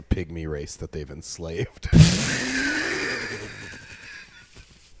also has a pygmy race that they've enslaved.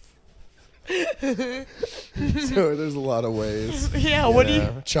 So there's a lot of ways. Yeah, what do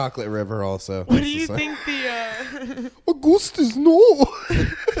you Chocolate River also. what do you think the Augustus, no.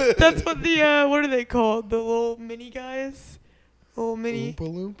 that's what the what are they called? The little mini guys? Little mini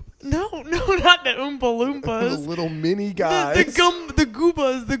Oompa Loompa? No, not the Oompa The Loompas. little mini guys. The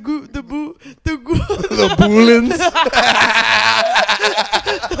goobas, the The Boolins.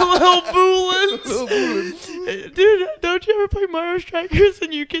 the little boolins. Dude, don't you ever play Mario Strikers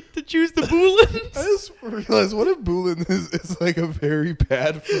and you get to choose the I boolins? just realized what if Boolin is like a very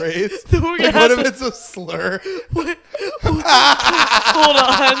bad phrase. So we Like, have what if to- it's a slur? Hold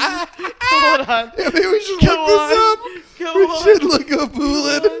on. Yeah, maybe we should Go look this on. up. Go We on. should look up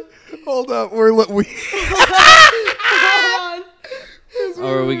Boolin. Hold up, we. Hold on.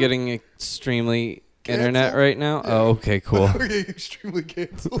 Or are we getting extremely internet right right now? Oh, okay, cool. Okay, extremely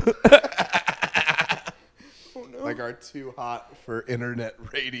canceled. Oh no. Like our too hot for internet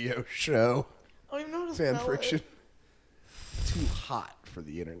radio show. I don't even know how to Fan spell fiction. it. Too hot for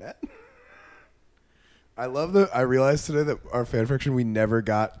the internet. I love that. I realized today that our fan fiction, we never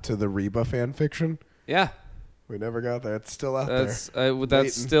got to the Reba fan fiction. Yeah. We never got there. It's still out That's there. that's Waiting.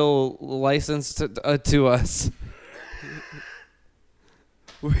 still licensed to us.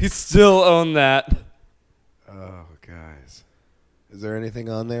 We still own that. Oh, guys. Is there anything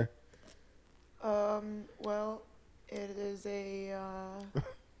on there? Well, it is a,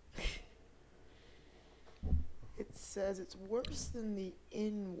 it says it's worse than the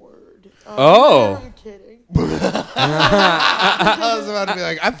N-word. Oh. I'm kidding. I was about to be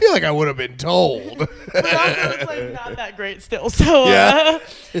like, I feel like I would have been told. But also it's, like, not that great still. So, Yeah.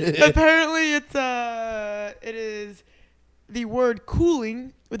 apparently it is the word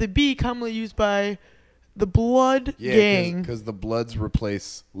cooling with a B commonly used by the Blood Gang. Because the Bloods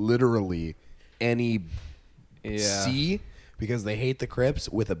replace literally any Yeah. C because they hate the Crips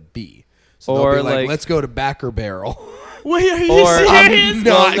with a B. So Or they'll be like- let's go to Backer Barrel. Wait, are you Or serious? I'm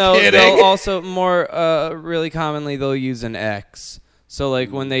not kidding. They'll also more really commonly they'll use an X. So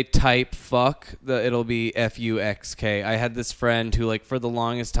like when they type fuck, it'll be FUXK. I had this friend who like for the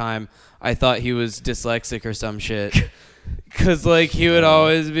longest time I thought he was dyslexic or some shit. Cause like he would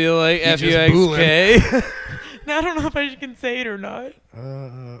always be like just FUXK. Now, I don't know if I can say it or not.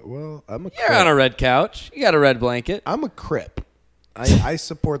 Well, I'm a You're Crip. on a red couch. You got a red blanket. I'm a Crip. I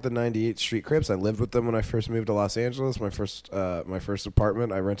support the 98th Street Crips. I lived with them when I first moved to Los Angeles. My first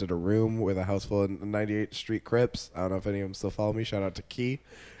apartment, I rented a room with a house full of 98th Street Crips. I don't know if any of them still follow me. Shout out to Key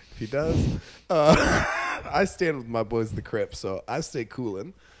if he does. I stand with my boys, the Crips, so I stay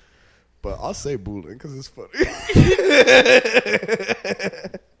coolin'. But I'll say boolin' because it's funny.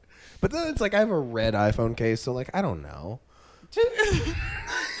 But then it's like I have a red iPhone case, so like I don't know.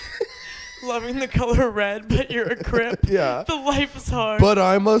 Loving the color red, but you're a Crip. Yeah. The life is hard. But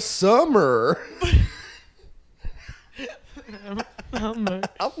I'm a summer. I'm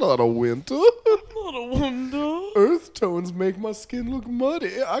not I'm not a winter. a wonder. Earth tones make my skin look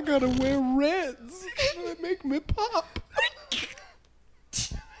muddy. I gotta wear reds. They make me pop.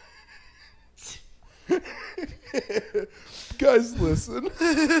 Guys, listen.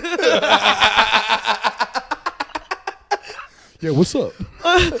 Yeah, what's up?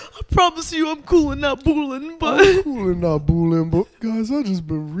 I promise you I'm cool and not booling, but I'm cool and not bullying, but guys, I just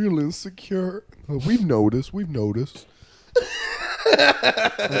been real insecure. We've noticed.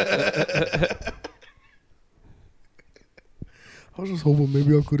 I was just hoping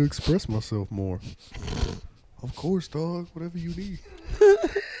maybe I could express myself more. Of course, dog. Whatever you need.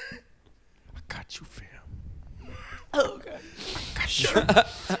 I got you, fam. okay. Sure.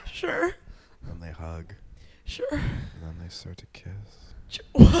 Sure. And they hug. Sure. And then they start to kiss.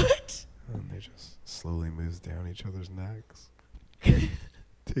 What? And they just slowly moves down each other's necks.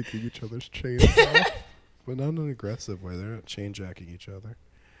 Taking each other's chains off. But not in an aggressive way. They're not chain jacking each other.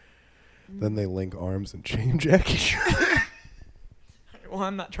 Then they link arms and chain jack each other. Well,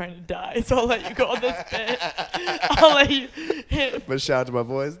 I'm not trying to die, so I'll let you go on this bit. I'll let you hit. But shout out to my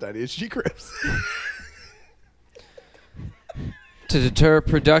boys, 98 Street Crips. To deter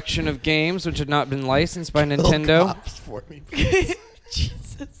production of games which had not been licensed by Nintendo. Bops for me, please.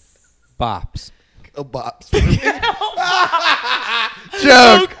 Jesus. Bops. Kill bops for me.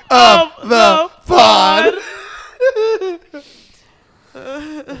 Joke of the pod.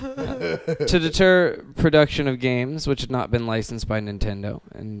 To deter production of games which had not been licensed by Nintendo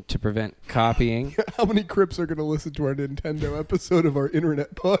and to prevent copying. How many Crips are going to listen to our Nintendo episode of our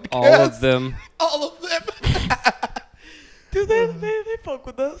internet podcast? All of them. All of them. Dude, they fuck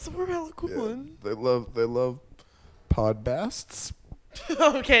with us. We're hella cool. Yeah, they love podbasts.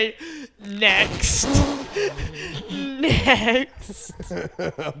 Okay, next. Next.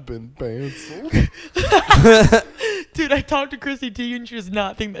 I've been canceled. Dude, I talked to Chrissy Teigen and she does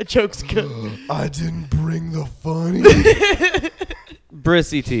not think that joke's good. I didn't bring the funny.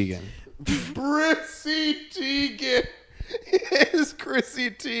 Brissy Teigen. Chrissy Teigen is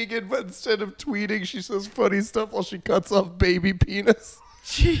Chrissy Teigen, but instead of tweeting, she says funny stuff while she cuts off baby penis.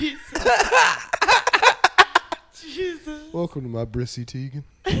 Jesus. Jesus. Welcome to my Brissy Teigen.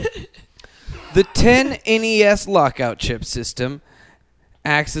 The 10 NES lockout chip system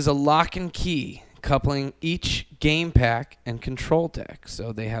acts as a lock and key, coupling each game pack and control deck.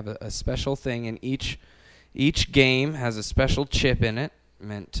 So they have a special thing, and each game has a special chip in it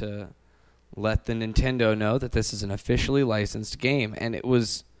meant to let the Nintendo know that this is an officially licensed game. And it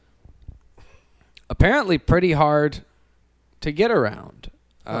was apparently pretty hard to get around.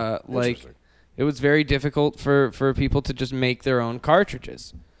 Like, it was very difficult for people to just make their own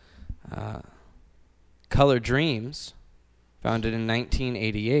cartridges. Color Dreams, founded in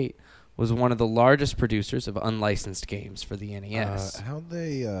 1988, was one of the largest producers of unlicensed games for the NES. How'd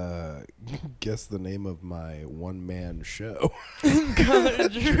they guess the name of my one-man show? Color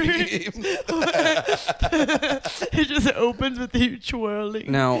Dreams. It just opens with you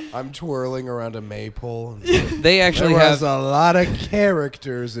twirling. Now, I'm twirling around a maypole. And they actually there was have... a lot of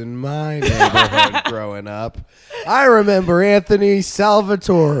characters in my neighborhood growing up. I remember Anthony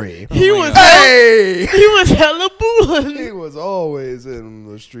Salvatore. He was Hey! he was hella boolin'. He was always in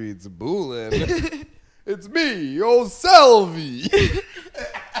the streets boolin'. It's me, old Salvi.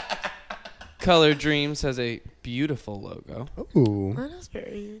 Color Dreams has a beautiful logo. Ooh. Oh, that's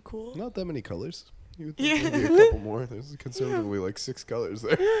very cool. Not that many colors. You would think Yeah. maybe a couple more. There's considerably like 6 colors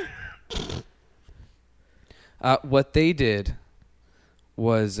there. What they did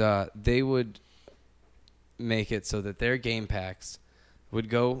was they would make it so that their game packs would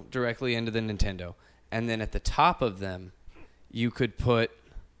go directly into the Nintendo, and then at the top of them, you could put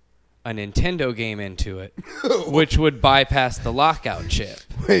a Nintendo game into it, which would bypass the lockout chip.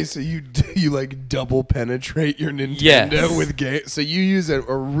 Wait, so you like double penetrate your Nintendo Yes. with game? So you use a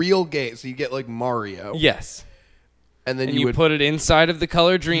real game, so you get like Mario. Yes. And then And you you would put it inside of the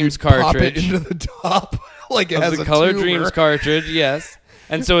Color Dreams you'd pop it cartridge. into the top like it Of has the a Color tumor. Dreams cartridge, yes.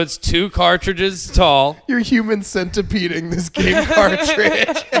 And so it's 2 cartridges tall. You're human centipeding this game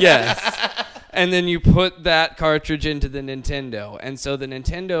cartridge. Yes. And then you put that cartridge into the Nintendo. And so the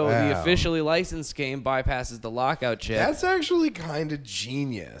Nintendo, the Wow. officially licensed game, bypasses the lockout chip. That's actually kind of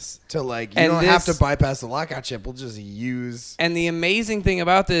genius. To like, you And don't have this- to bypass the lockout chip. We'll just use. And the amazing thing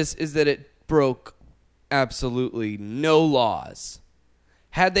about this is that it broke absolutely no laws.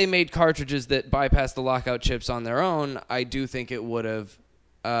 Had they made cartridges that bypassed the lockout chips on their own, I do think it would have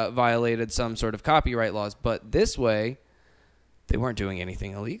violated some sort of copyright laws. But this way, they weren't doing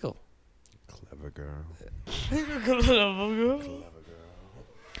anything illegal. Clever girl.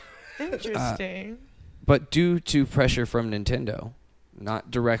 Interesting. But due to pressure from Nintendo, not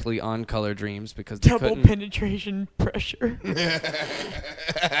directly on Color Dreams because they Double couldn't. penetration pressure.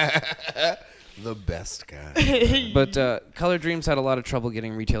 The best guy. But Color Dreams had a lot of trouble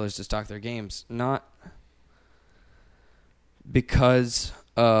getting retailers to stock their games, not because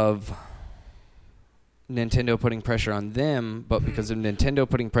of Nintendo putting pressure on them, but because of Nintendo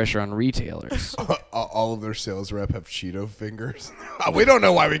putting pressure on retailers. All of their sales rep have Cheeto fingers. We don't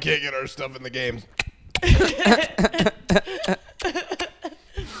know why we can't get our stuff in the games.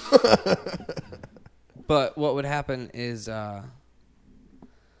 But what would happen is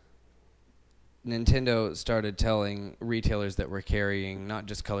Nintendo started telling retailers that were carrying not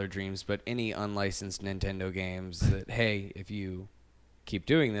just Color Dreams, but any unlicensed Nintendo games that, hey, if you keep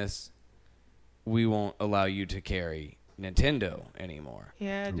doing this, we won't allow you to carry Nintendo anymore.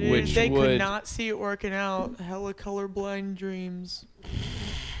 Yeah, dude. Which They would- could not see it working out. Hella colorblind dreams.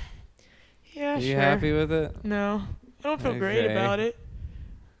 Yeah, Are you sure. happy with it? No. I don't feel great Okay. about it.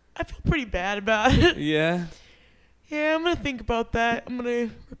 I feel pretty bad about it. Yeah. Yeah, I'm going to think about that. I'm going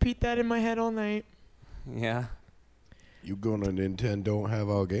to repeat that in my head all night. Yeah. You gonna Nintendo don't have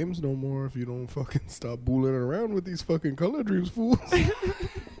our games no more if you don't fucking stop bullying around with these fucking Color Dreams fools.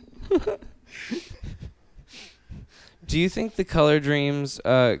 Do you think the Color Dreams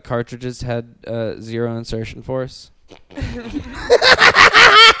cartridges had zero insertion force?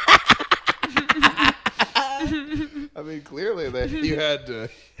 I mean, clearly that you had to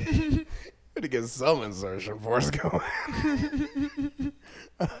get some insertion force going.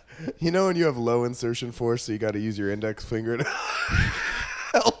 You know when you have low insertion force, so you got to use your index finger to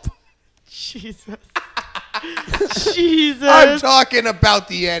help. Jesus. Jesus. I'm talking about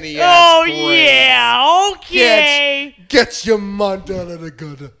the NES. Oh, friends. yeah. Okay. Get your mind out of the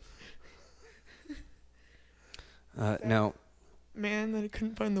gutter. Now, Man, that I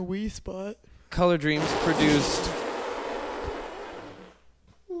couldn't find the Wii spot. Color Dreams produced...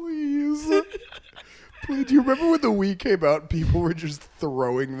 Please. Please. Do you remember when the Wii came out and people were just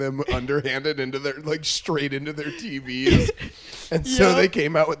throwing them underhanded into their, like, straight into their TVs? And so Yep. they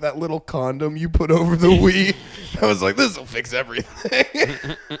came out with that little condom you put over the Wii. I was like, this will fix everything.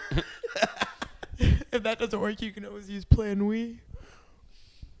 If that doesn't work, you can always use Plan Wii.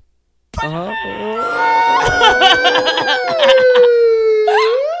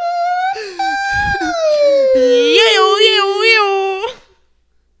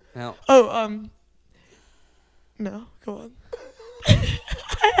 Now, Oh, no, go on.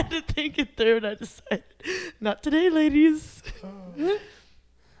 I had to think it through and I decided, not today, ladies.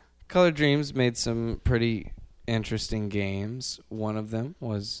 Color Dreams made some pretty interesting games. One of them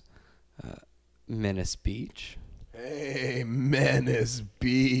was Menace Beach. Hey, Menace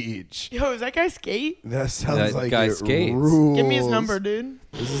Beach. Yo, is that guy skate? That sounds That like guy it skates. rules. Give me his number, dude.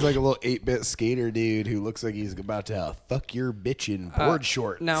 This is like a little 8-bit skater dude who looks like he's about to fuck your bitch in board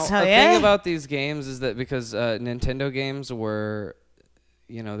shorts. Now, Hell the yeah. thing about these games is that because Nintendo games were,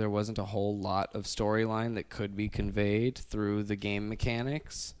 there wasn't a whole lot of storyline that could be conveyed through the game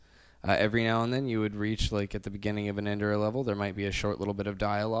mechanics. Every now and then you would reach, like, at the beginning of an Ender level, there might be a short little bit of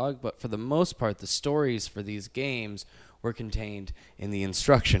dialogue, but for the most part, the stories for these games were contained in the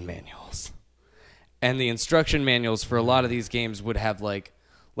instruction manuals. And the instruction manuals for a lot of these games would have, like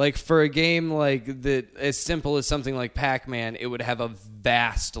for a game like that, as simple as something like Pac-Man, it would have a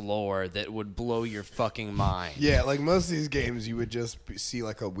vast lore that would blow your fucking mind. Yeah, like most of these games, you would just see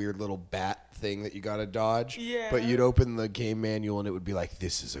like a weird little bat thing that you gotta dodge. Yeah. But you'd open the game manual and it would be like,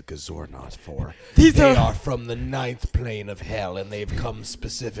 "This is a Gazornaut 4. These They are- are from the 9th plane of hell, and they've come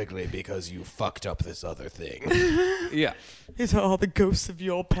specifically because you fucked up this other thing." Yeah. These are all the ghosts of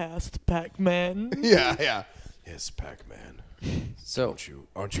your past, Pac-Man. Yeah. Yes, Pac-Man. So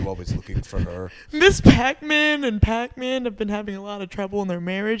Aren't you always looking for her? Miss Pac-Man and Pac-Man have been having a lot of trouble in their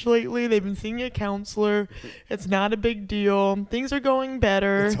marriage lately. They've been seeing a counselor. It's not a big deal. Things are going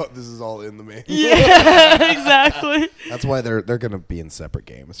better. This is all in the manual. Yeah, exactly. That's why they're gonna be in separate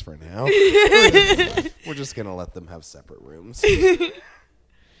games for now. We're just gonna let them have separate rooms.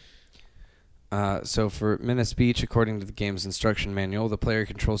 So for Menace Beach, according to the game's instruction manual, the player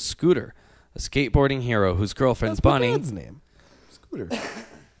controls Scooter, a skateboarding hero whose girlfriend's That's my Bunny. dad's name. Scooter.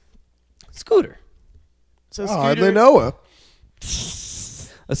 Scooter. So I Scooter, hardly know her.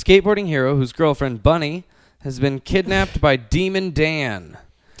 A skateboarding hero whose girlfriend Bunny has been kidnapped by Demon Dan.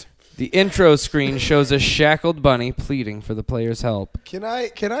 The intro screen shows a shackled Bunny pleading for the player's help. Can I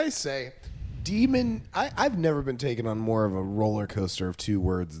say, Demon? I've never been taken on more of a roller coaster of two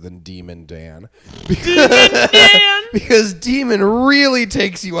words than Demon Dan. Because Demon really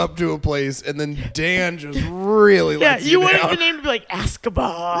takes you up to a place, and then Dan just really Yeah, lets you you want down. your name to be like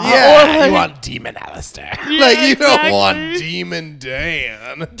Escobar. Yeah, Or you like want Demon Alistair. Yeah, like you don't want exactly. Demon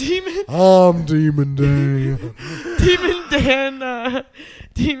Dan. Demon I'm Demon Dan. Demon Dan.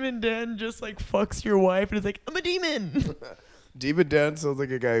 Demon Dan just like fucks your wife and is like, I'm a demon. Demon Dan sounds like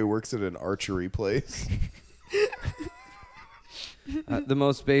a guy who works at an archery place. The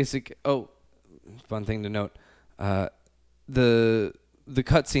most basic. Oh, fun thing to note. The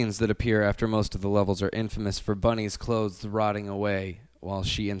cutscenes that appear after most of the levels are infamous for Bunny's clothes rotting away while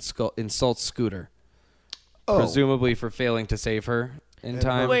she insults Scooter, presumably for failing to save her in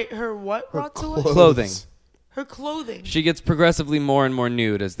time. Wait, her what rots away? Clothing. Her clothing. She gets progressively more and more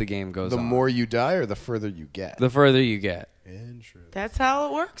nude as the game goes The on. more you die, or the further you get. The further you get. Interesting. That's how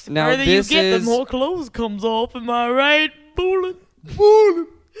it works. The Now, further you this get, is- the more clothes comes off. Am I right? Ballin'.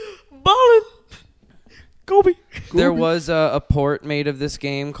 Kobe. There was a port made of this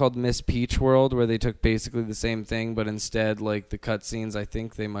game called Miss Peach World where they took basically the same thing, but instead, like, the cutscenes, I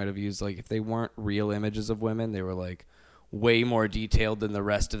think they might have used, like, if they weren't real images of women, they were, like, way more detailed than the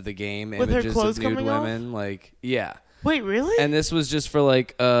rest of the game. With her images clothes of nude coming off? women. Like, yeah. Wait, really? And this was just for,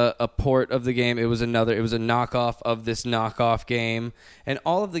 like, a port of the game. It was a knockoff of this knockoff game. And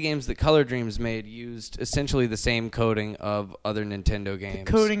all of the games that Color Dreams made used essentially the same coding of other Nintendo games.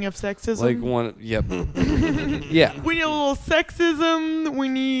 Coding of sexism. Like one, yep. Yeah. We need a little sexism. We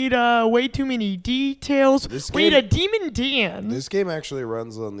need way too many details. This We need game- a Demon Dan. This game actually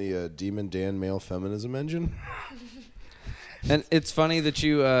runs on the Demon Dan male feminism engine. And it's funny that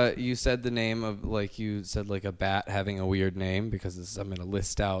you said the name of, like, you said like a bat having a weird name, because I'm going to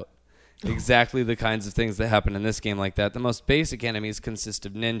list out exactly the kinds of things that happen in this game like that. The most basic enemies consist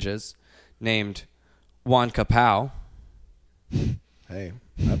of ninjas named Wonka Pow, Hey,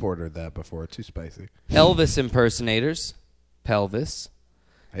 I've ordered that before. Too spicy. Elvis impersonators, Pelvis,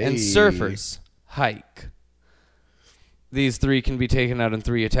 and Hey. surfers, Hike. These three can be taken out in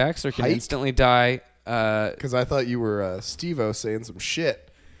 3 attacks or can Hike? instantly die. Because I thought you were Steve-O saying some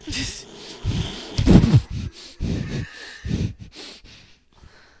shit.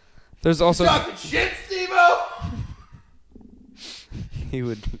 There's also Talking shit, Steve-O! he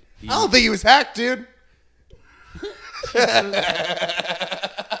would. I don't think he was hacked, dude.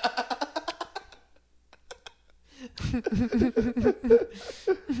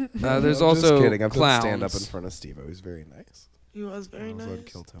 There's I'm also just kidding. I've clowns. done stand up in front of Steve-O. He's very nice. He was very I was nice. on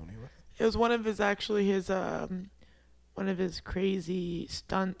Kill Tony with. It was one of his one of his crazy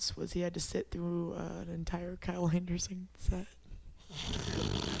stunts was he had to sit through an entire Kyle Anderson set.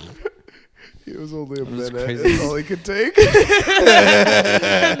 He was only a minute. crazy. That's all he could take.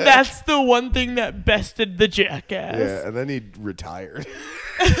 And that's the one thing that bested the jackass. Yeah, and then he retired.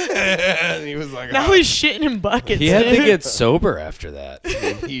 And he was like, Now "Oh." he's shitting in buckets. He had to dude. get sober after that.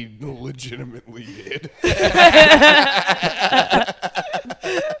 And he legitimately did.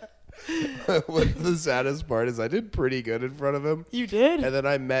 What the saddest part is I did pretty good in front of him. You did? And then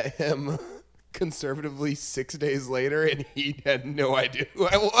I met him conservatively 6 days later, and he had no idea who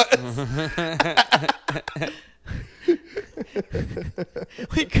I was.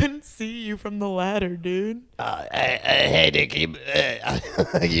 We couldn't see you from the ladder, dude. Hey, Nick, can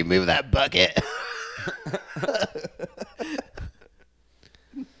you move that bucket?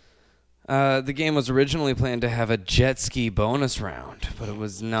 The game was originally planned to have a jet ski bonus round, but it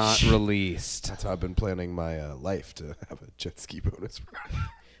was not released. That's how I've been planning my life, to have a jet ski bonus.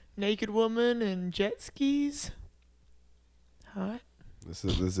 Naked woman and jet skis. Hot. This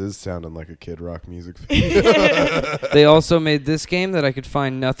is sounding like a Kid Rock music video. They also made this game that I could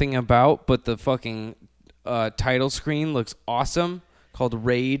find nothing about, but the fucking title screen looks awesome, called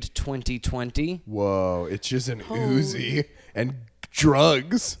Raid 2020. Whoa, it's just an Holy. Uzi and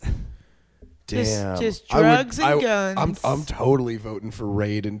drugs. Damn. Just I would- drugs and I- guns. I'm totally voting for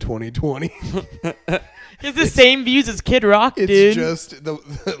Raid in 2020. It's the same views as Kid Rock, It's dude. just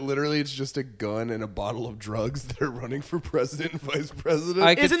literally it's just a gun and a bottle of drugs that are running for president and vice president.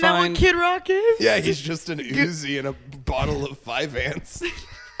 I could Isn't that what find Kid Rock is? Yeah, he's just an Uzi and a bottle of 5 ants.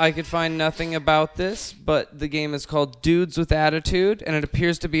 I could find nothing about this, but the game is called Dudes with Attitude, and it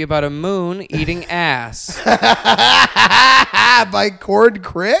appears to be about a moon eating ass. By Cord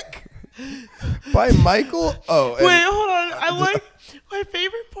Crick? By Michael? Oh, and Wait, hold on. I like my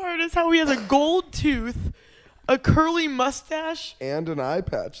favorite part is how he has a gold tooth, a curly mustache. and an eye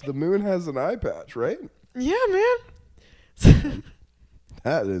patch. The moon has an eye patch, right? Yeah, man.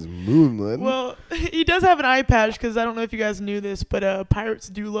 That is Moonland. Well, he does have an eye patch because I don't know if you guys knew this, but pirates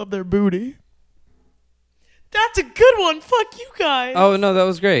do love their booty. That's a good one. Fuck you guys. Oh, no, that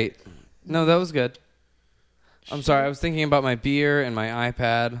was great. No, that was good. I'm sorry, I was thinking about my beer and my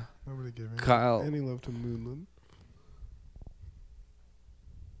iPad. Nobody gave Kyle. any love to Moonland.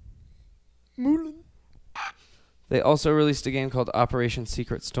 Mulan. They also released a game called Operation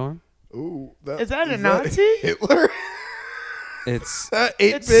Secret Storm. Ooh, Is that a Nazi? Hitler? It's That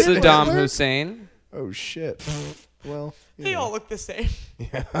It's 8-bit Saddam Hitler? Hussein. Oh shit. Well, you They know. all look the same.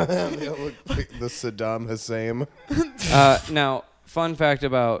 Yeah, they all look like the Saddam Hussein. Now, fun fact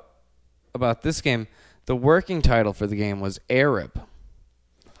about this game, the working title for the game was Arab.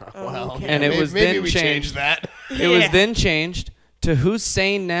 Oh, okay. And it was maybe then we changed. changed that. It was Yeah. then changed to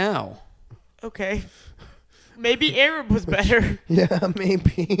Hussein now. Okay. Maybe Arab was better. Yeah,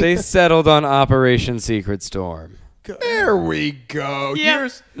 maybe. They settled on Operation Secret Storm. There we go. Yeah.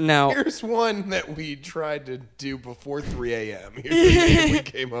 Now, Here's one that we tried to do before 3 a.m. Here's the name we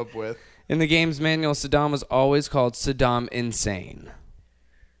came up with. in the game's manual, Saddam was always called Saddam Insane.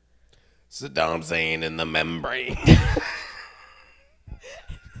 Saddam Hussein in the membrane.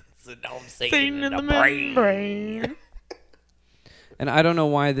 Saddam Satan in the membrane. And I don't know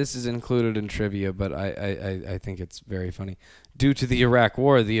why this is included in trivia, but I think it's very funny. Due to the Iraq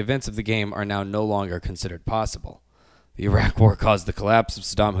War, the events of the game are now no longer considered possible. The Iraq War caused the collapse of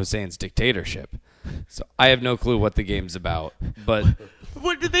Saddam Hussein's dictatorship. So I have no clue what the game's about, but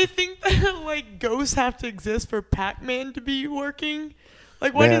What, do they think that, like, ghosts have to exist for Pac-Man to be working?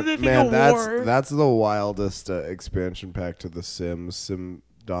 Like, why do they think a war? that's the wildest expansion pack to the Sims.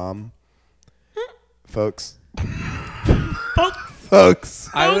 Sim-Dom. Folks. Folks.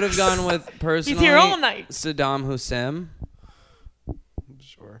 I would have gone with personally He's here all night. Saddam Hussein.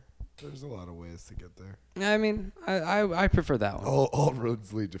 Sure. There's a lot of ways to get there. I mean, I prefer that one. All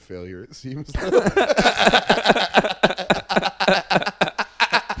roads lead to failure, it seems.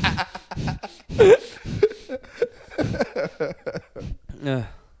 Ugh.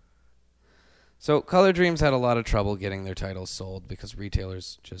 So Color Dreams had a lot of trouble getting their titles sold because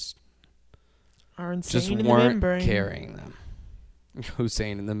retailers just Are insane in the weren't membrane. carrying them.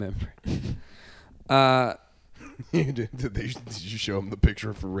 Hussein in the membrane. did you show him the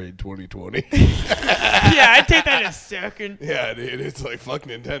picture for Raid 2020? Yeah, I'd take that in a second. Yeah, dude. It's like, fuck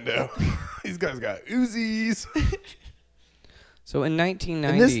Nintendo. These guys got Uzis. So in And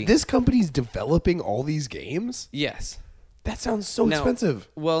 1990, this company's developing all these games? yes. That sounds so No. expensive.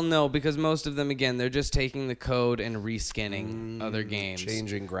 Well, no, because most of them, again, they're just taking the code and reskinning other games.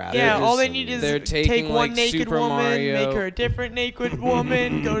 Changing graphics. Yeah, all they and- need is They're take taking, one like, naked Super woman, Mario. make her a different naked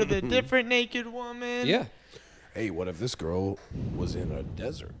woman, go to the different naked woman. Yeah. Hey, what if this girl was in a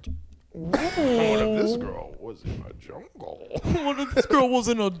desert? What if this girl was in a jungle? What if this girl was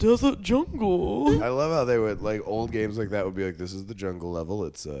in a desert jungle? I love how they would, like, old games like that would be like, this is the jungle level.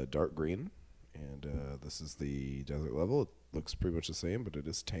 It's dark green. And this is the desert level. It looks pretty much the same, but it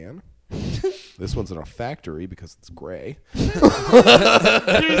is tan. This one's in a factory because it's gray. You're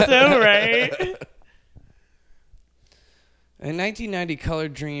so right. In 1990,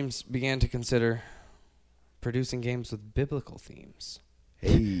 Colored Dreams began to consider producing games with biblical themes.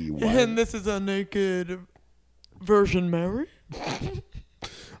 Hey, why? And this is a naked Virgin Mary?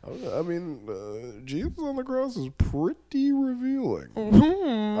 I mean, Jesus on the cross is pretty revealing.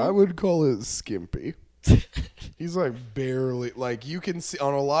 Mm-hmm. I would call it skimpy. He's like barely, like you can see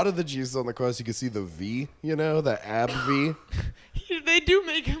on a lot of the Jesus on the cross, you can see the V, you know, the ab V. They do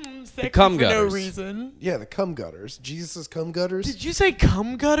make him sexy cum for no gutters. reason. Yeah, the cum gutters. Jesus' cum gutters. Did you say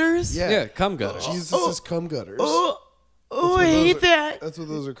cum gutters? Yeah, cum gutters. Jesus' cum gutters. Oh, That's I what those hate are- that. That's what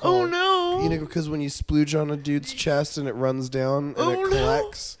those are Oh called. no. You know, because when you splooge on a dude's chest and it runs down and Oh, it no.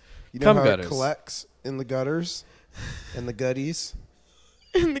 collects. You know Cum how gutters. it collects in the gutters and the gutties?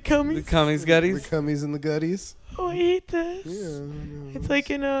 In the cummies. The cummies The gutties. cummies and the gutties? Oh, I hate this. Yeah, I know. It's like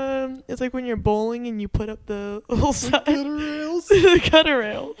it's like when you're bowling and you put up the little side, Gutter rails. the gutter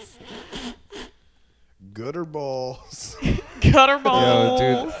rails, Gutter balls. gutter Yo, balls.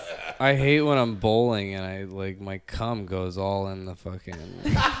 dude, I hate when I'm bowling and I like my cum goes all in the fucking.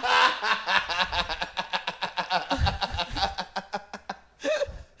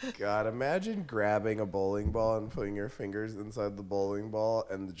 God, imagine grabbing a bowling ball and putting your fingers inside the bowling ball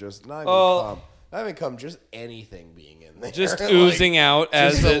and just not even cum. Not even cum, just anything being in there. Just Like, oozing out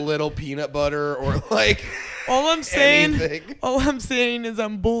just as a it. little peanut butter or like All I'm saying, anything. all I'm saying is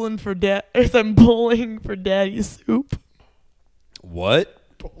I'm bowling for daddy soup. What?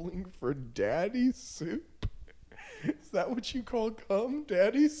 Bowling for daddy soup? Is that what you call cum?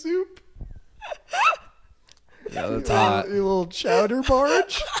 Daddy soup? Yeah, that's You hot. little chowder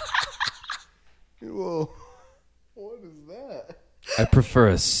barge? You little... What is that? I prefer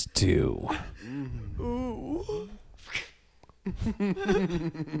a stew. Ooh.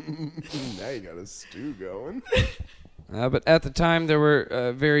 Now you got a stew going. But at the time, there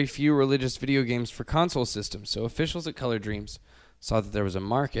were very few religious video games for console systems, so officials at Color Dreams saw that there was a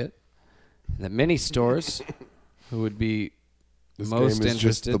market, and that many stores who would be This most game is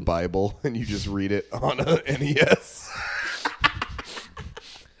just interested. the Bible, and you just read it on a NES.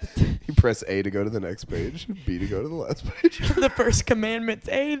 You press A to go to the next page, B to go to the last page. The first commandment's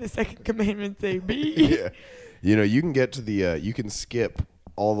A, the second commandment's A, B. Yeah. You know, you can get to the, you can skip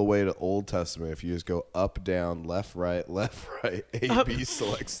all the way to Old Testament if you just go up, down, left, right, A, B,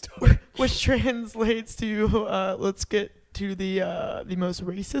 select, start. Which translates to, let's get to the most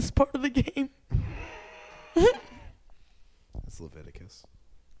racist part of the game. That's Leviticus.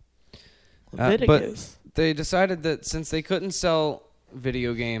 But Leviticus. they decided that since they couldn't sell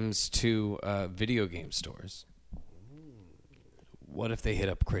video games to video game stores, what if they hit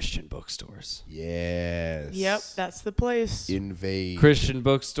up Christian bookstores? Yes. Yep, that's the place. Invade. Christian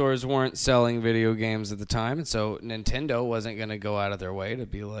bookstores weren't selling video games at the time, and so Nintendo wasn't going to go out of their way to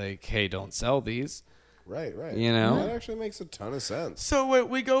be like, hey, don't sell these. Right. You know? That actually makes a ton of sense. So wait,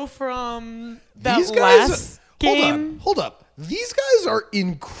 we go from that These guys, last game. Hold up. These guys are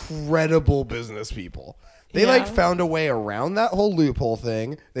incredible business people. They Yeah. found a way around that whole loophole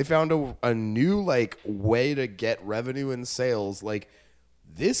thing. They found a new way to get revenue and sales. Like,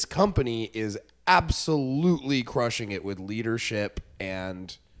 this company is absolutely crushing it with leadership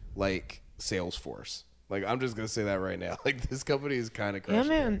and sales force. I'm just gonna say that right now. This company is kind of Yeah, crushing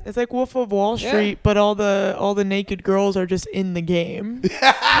man, it's like Wolf of Wall Yeah. Street, but all the naked girls are just in the game.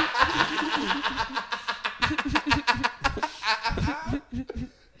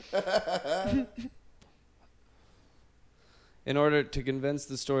 In order to convince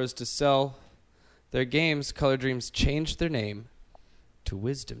the stores to sell their games, Color Dreams changed their name to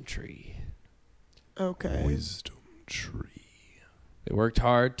Wisdom Tree. Okay. Wisdom tree. They worked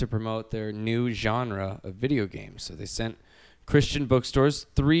hard to promote their new genre of video games, so they sent Christian bookstores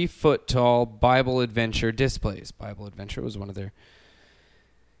 3-foot-tall Bible Adventure displays. Bible Adventure was one of their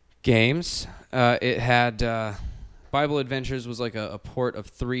games. It had Bible Adventures was like a port of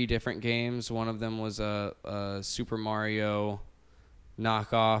 3 different games. One of them was a Super Mario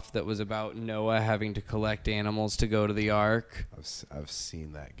knockoff that was about Noah having to collect animals to go to the ark. I've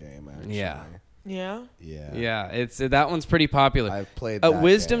seen that game actually. Yeah. Yeah. Yeah. Yeah, it's that one's pretty popular. I've played that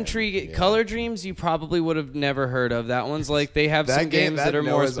Wisdom game. Tree, Yeah. Color Dreams, you probably would have never heard of. That one's they have That some game- games that that are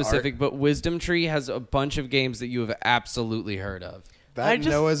more Noah's Ark- specific, but Wisdom Tree has a bunch of games that you have absolutely heard of. That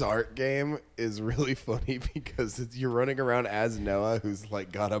Noah's Ark game is really funny because you're running around as Noah, who's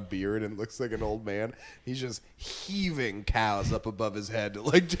like got a beard and looks like an old man. He's just heaving cows up above his head to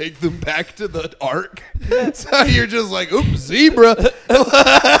like take them back to the ark. So you're just like, oops, zebra.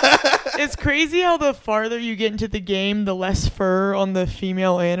 It's crazy how the farther you get into the game, the less fur on the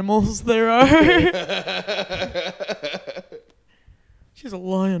female animals there are. She's a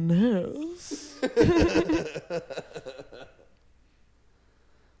lioness.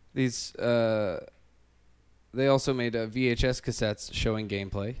 These they also made VHS cassettes showing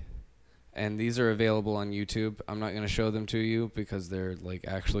gameplay, and these are available on YouTube. I'm not going to show them to you because they're like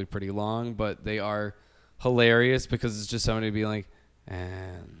actually pretty long, but they are hilarious because it's just somebody being like,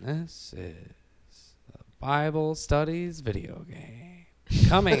 and this is the Bible Studies video game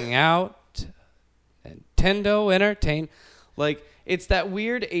coming out Nintendo Entertain. Like, it's that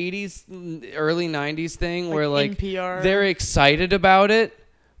weird 80s, early 90s thing where like NPR. They're excited about it,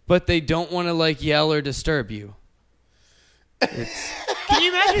 but they don't want to like yell or disturb you. It's Can you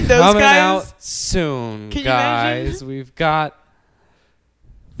imagine those coming guys? out soon, Can you guys. imagine? We've got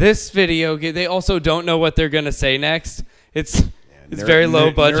this video game. They also don't know what they're gonna say next. It's very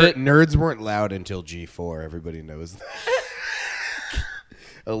low budget. Nerds weren't loud until G4. Everybody knows that.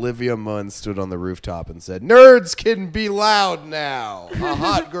 Olivia Munn stood on the rooftop and said, "Nerds can be loud now. A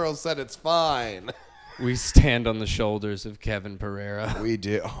hot girl said it's fine." We stand on the shoulders of Kevin Pereira. We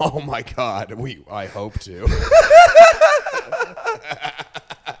do. Oh my God. I hope to.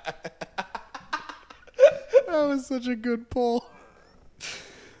 That was such a good pull.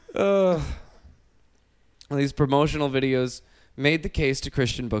 These promotional videos made the case to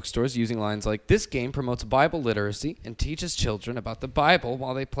Christian bookstores using lines like, "This game promotes Bible literacy and teaches children about the Bible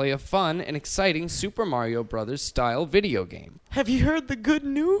while they play a fun and exciting Super Mario Brothers style video game." Have you heard the good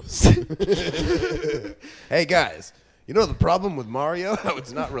news? Hey guys, you know the problem with Mario? How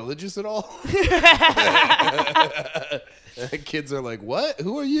it's not religious at all? Kids are like, "What?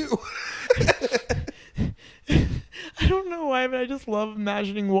 Who are you?" I don't know why, but I just love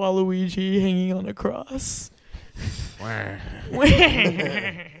imagining Waluigi hanging on a cross. He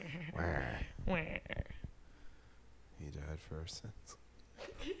died for our sins.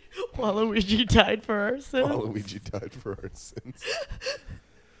 Waluigi died for our sins. Waluigi died for our sins.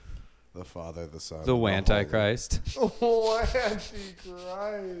 The Father, the Son, The and Holy- Antichrist. Oh,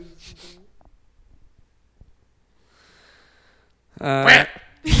 Antichrist.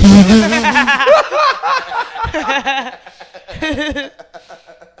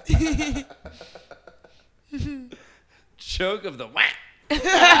 Joke of the whack.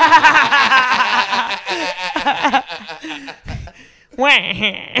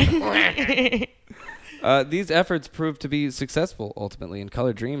 These efforts proved to be successful ultimately, and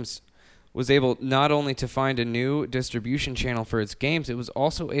Color Dreams was able not only to find a new distribution channel for its games, it was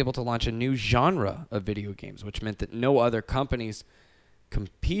also able to launch a new genre of video games, which meant that no other companies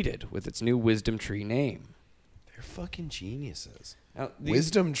competed with its new Wisdom Tree name. They're fucking geniuses. Now,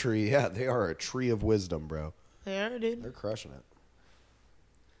 Wisdom Tree, yeah, they are a tree of wisdom, bro. Yeah, dude. They're crushing it.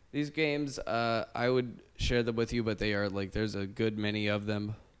 These games, I would share them with you, but they are like, there's a good many of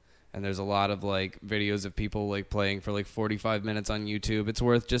them. And there's a lot of like videos of people like playing for like 45 minutes on YouTube. It's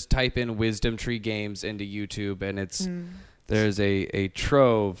worth just type in Wisdom Tree games into YouTube, and it's there's a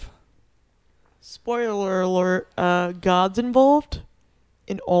trove. Spoiler alert, God's involved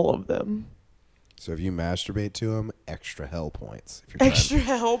in all of them. So if you masturbate to them, extra hell points. If Extra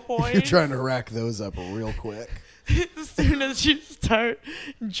hell points. You're trying to rack those up real quick. As soon as you start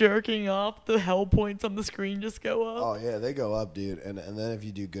jerking off, the hell points on the screen just go up. Oh yeah, they go up, dude. And then if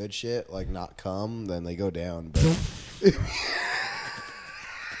you do good shit, like not cum, then they go down. But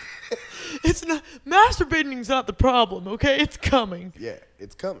It's not masturbating's not the problem, okay? It's coming. yeah,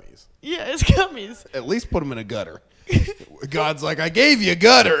 it's cummies. Yeah, it's gummies. At least put them in a gutter. God's like, I gave you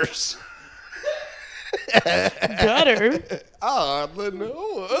gutters. Gutter. Ah,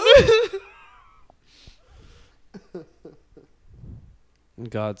 Noah. And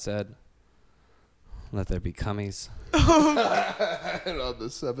God said, "Let there be cummies." And on the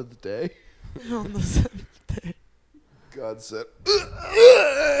seventh day, On the seventh day. God said,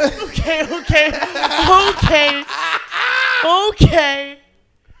 Okay.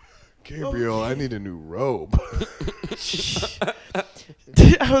 Gabriel, I need a new robe.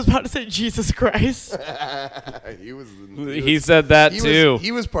 I was about to say Jesus Christ. He said that too.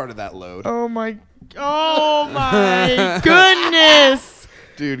 He was part of that load. Oh my goodness.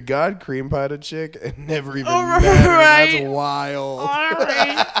 Dude, God cream pied a chick and never even Oh, met her. right. That's wild. All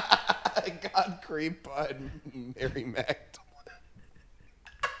right. God cream pied Mary Magdalene.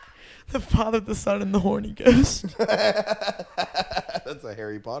 The Father, the Son, and the Horny Ghost. That's a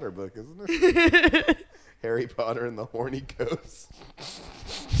Harry Potter book, isn't it? Harry Potter and the Horny Ghost.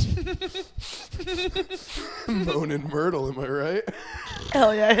 Moan and Myrtle, am I right?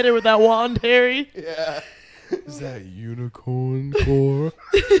 Hell yeah, hit her with that wand, Harry. Yeah. Is that unicorn core?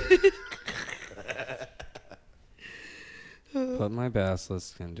 Put my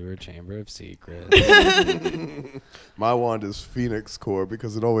basilisk into her chamber of secrets. My wand is Phoenix core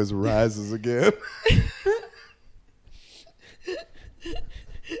because it always rises again.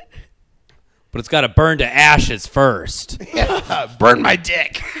 But it's got to burn to ashes first. Burn my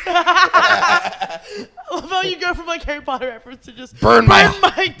dick. I love how you go from like Harry Potter reference to just Burn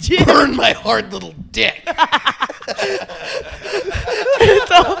my dick. burn my hard little dick. I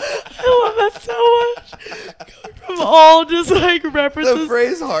love that so much. Going from all just like references. The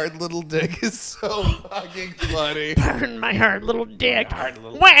phrase "hard little dick" is so fucking funny. Burn my hard little dick.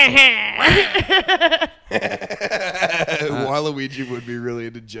 Waluigi would be really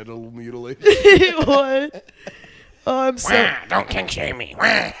into genital mutilation. What? Oh, I'm so... Don't kink shame me.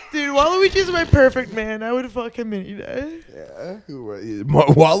 Dude, Waluigi's my perfect man. I would fuck him any day. Yeah.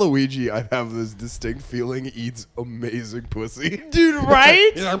 Waluigi, I have this distinct feeling, eats amazing pussy. Dude,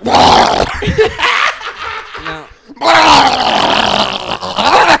 right? No.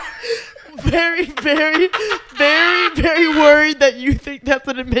 Very, very, very, very worried that you think that's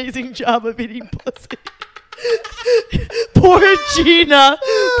an amazing job of eating pussy. Poor Gina.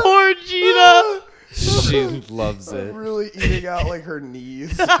 Poor Gina. She loves I'm it. really eating out like her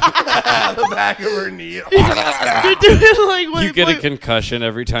knees. The back of her knee. You're doing like what? You get a concussion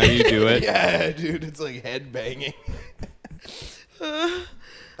every time you do it. Yeah, dude, it's like head banging.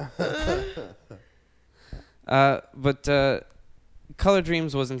 But Color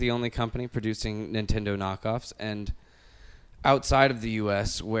Dreams wasn't the only company producing Nintendo knockoffs, and outside of the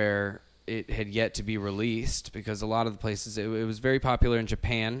U.S., where it had yet to be released, because a lot of the places it was very popular in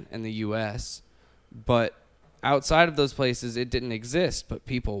Japan and the U.S., but outside of those places it didn't exist, but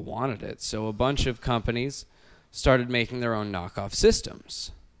people wanted it. So a bunch of companies started making their own knockoff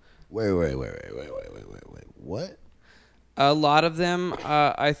systems. Wait. What? A lot of them,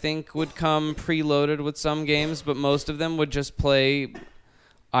 I think, would come preloaded with some games, but most of them would just play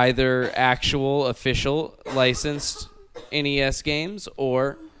either actual, official, licensed NES games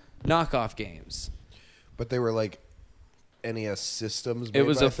or knockoff games. But they were like NES systems made It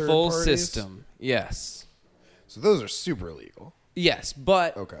was by a full third parties? system, yes. So those are super legal. Yes,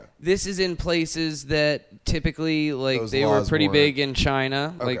 but Okay. this is in places that typically, like, Those they were laws pretty weren't- big in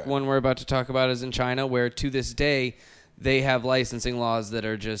China. Like, Okay. one we're about to talk about is in China, where to this day they have licensing laws that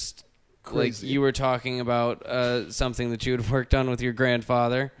are just Crazy. like you were talking about something that you had worked on with your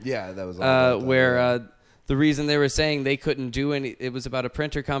grandfather. Yeah, that was all about that, where yeah. the reason they were saying they couldn't do any, it was about a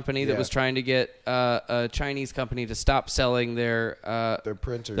printer company that Yeah. was trying to get a Chinese company to stop selling their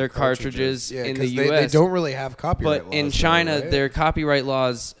printer their cartridges Yeah, in 'cause the they U.S. don't really have copyright But laws in there, China, right? their copyright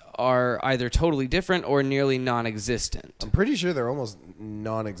laws are either totally different or nearly non-existent. I'm pretty sure they're almost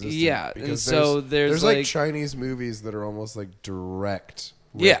non-existent. Yeah, and because so there's like like- Chinese movies that are almost like direct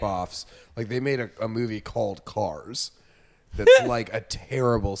Yeah. rip-offs. Like they made a movie called Cars that's like a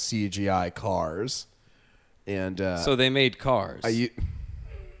terrible CGI Cars. And So they made cars.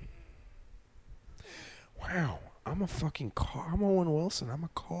 wow, I'm a fucking car. I'm Owen Wilson. I'm a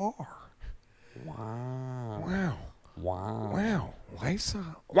car. Wow. Wow. Wow. Wow. Life's a...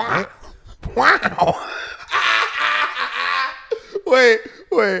 Wow. Wow. Wait.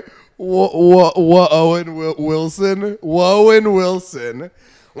 What Owen Wilson? Owen Wilson.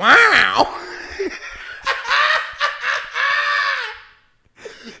 Wow.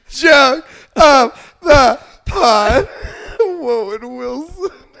 Joke of the pod. Owen Wilson.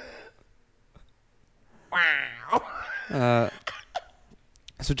 Wow.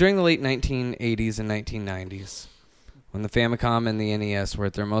 So during the late 1980s and 1990s, when the Famicom and the NES were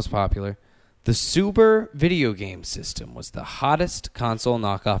at their most popular, the Suber video game system was the hottest console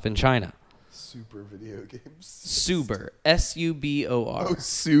knockoff in China. Super video games. Suber. S-U-B-O-R. Oh,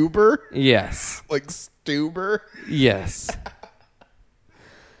 Suber? Yes. Like Stuber? Yes.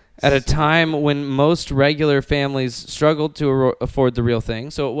 At a time when most regular families struggled to afford the real thing,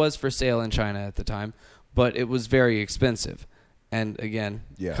 so it was for sale in China at the time, but it was very expensive. And again,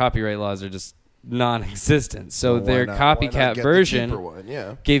 Yeah. copyright laws are just non-existent. So Well, why their not- why not copycat get the version cheaper one?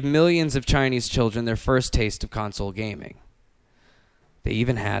 Yeah. gave millions of Chinese children their first taste of console gaming. They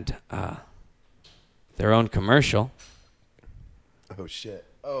even had their own commercial. Oh shit!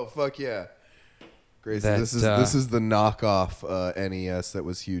 Oh fuck yeah! Gracie, That, this is the knockoff NES that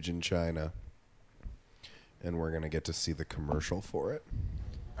was huge in China, and we're gonna get to see the commercial for it.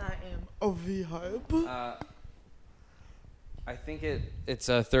 I am Oh, V-Hype. I think it's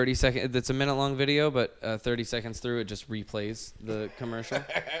a 30-second. It's a minute-long video, but 30 seconds through, it just replays the commercial.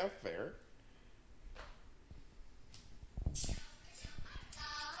 Fair.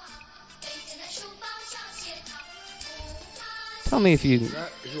 Tell me if you. Is that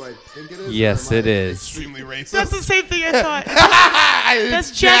who I think it is? Yes, or am it I is. Extremely racist. That's the same thing I thought.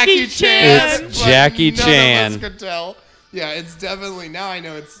 That's Jackie Chan. It's Jackie Chan. None of us could tell. Yeah, it's definitely. Now I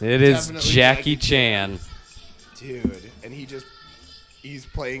know it's. It is definitely Jackie Chan. Dude, and he's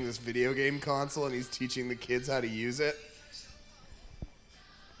playing this video game console and he's teaching the kids how to use it.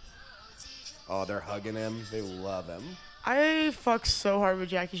 Oh, they're hugging him. They love him. I fuck so hard with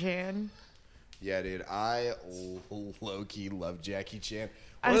Jackie Chan. Yeah, dude, I low-key love Jackie Chan.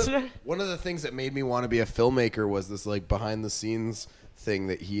 I swear- One of the things that made me want to be a filmmaker was this like behind-the-scenes thing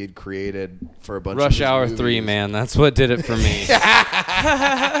that he had created for a bunch of Rush his Hour movies. 3, man. That's what did it for me.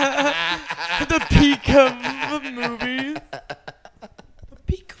 The peak of the movie. The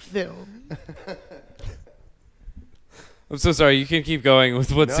peak film. I'm so sorry. You can keep going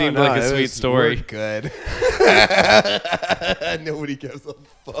with what seemed like a sweet story. We're good. Nobody gives a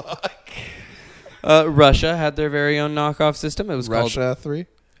fuck. Russia had their very own knockoff system. It was Russia 3?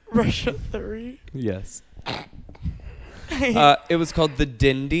 Russia 3. called... Yes. It was called the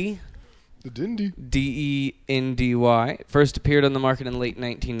Dindy. The Dindy. D-E-N-D-Y. First appeared on the market in late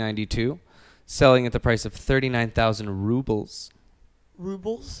 1992, selling at the price of 39,000 rubles.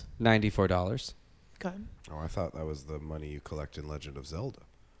 Rubles? $94. Okay. Oh, I thought that was the money you collect in Legend of Zelda.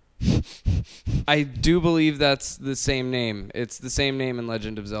 I do believe that's the same name. It's the same name in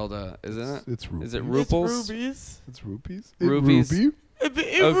Legend of Zelda, isn't it? It's rupees. Is it It's Ruples? rubies. It's rupees. Rupees. Ruby.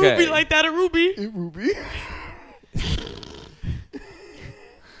 It Okay. ruby like that, a ruby. It ruby.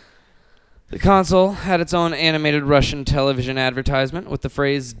 The console had its own animated Russian television advertisement with the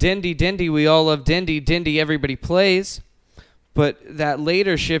phrase, "Dindy, Dindy, we all love Dindy, Dindy, everybody plays." But that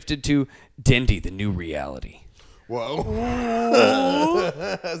later shifted to Dindy, the new reality. Whoa.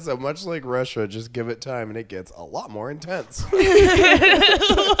 So much like Russia, just give it time and it gets a lot more intense.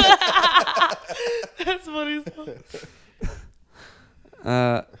 That's funny.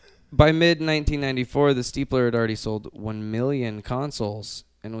 By mid-1994, the Steepler had already sold 1 million consoles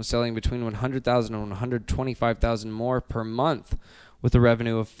and was selling between 100,000 and 125,000 more per month with a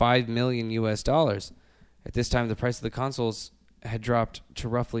revenue of $5 million US. At this time, the price of the consoles had dropped to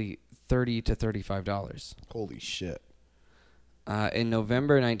roughly $30 to $35. Holy shit. In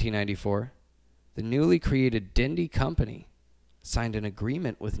November 1994, the newly created Dindy Company signed an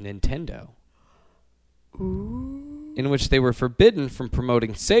agreement with Nintendo in which they were forbidden from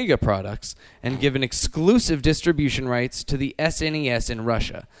promoting Sega products and given exclusive distribution rights to the SNES in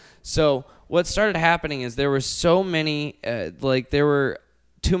Russia. So what started happening is there were so many, there were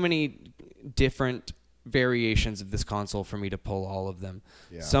too many different variations of this console for me to pull all of them.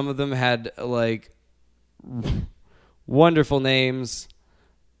 Yeah. Some of them had wonderful names.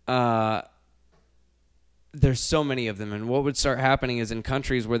 There's so many of them, and what would start happening is in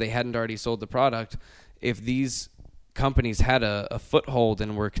countries where they hadn't already sold the product, if these companies had a foothold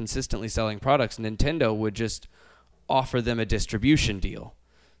and were consistently selling products, Nintendo would just offer them a distribution deal.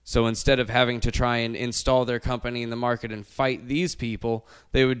 So instead of having to try and install their company in the market and fight these people,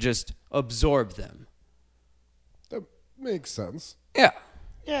 they would just absorb them. That makes sense. Yeah.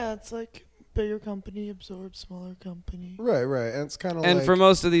 Yeah, it's like bigger company absorbs smaller company. Right, right. And it's kind of And like... for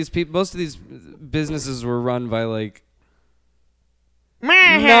most of these people, most of these businesses were run by like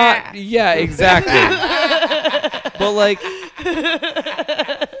yeah, exactly. But like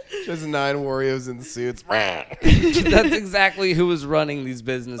just 9 Waриos in suits. that's exactly who was running these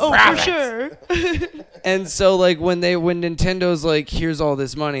businesses. Oh, for sure. And so like when Nintendo's like, here's all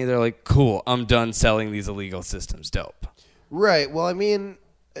this money, they're like, cool, I'm done selling these illegal systems. Dope. Right. Well, I mean,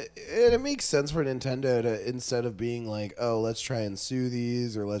 it makes sense for Nintendo to, instead of being like, oh, let's try and sue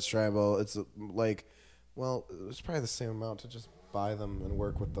these or let's try, well, it's like, well, it's probably the same amount to just buy them and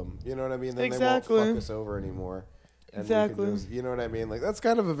work with them. You know what I mean? Then Exactly. they won't fuck us over anymore. And we can Exactly. just, you know what I mean? Like, that's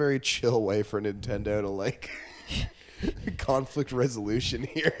kind of a very chill way for Nintendo to, like, conflict resolution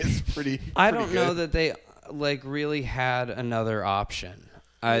here is pretty I don't know good. that they like really had another option.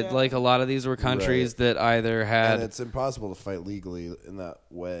 I Yeah. like a lot of these were countries that either And had it's impossible to fight legally in that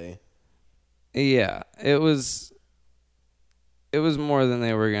way. yeah, it was more than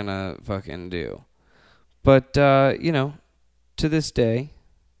they were gonna fucking do. But to this day,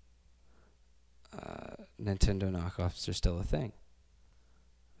 Nintendo knockoffs are still a thing.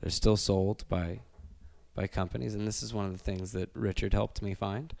 They're still sold by companies, and this is one of the things that Richard helped me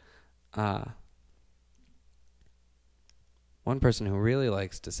find. One person who really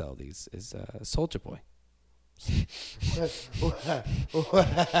likes to sell these is Soulja Boy.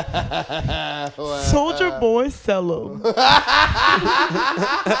 Soldier Boy, sell 'em.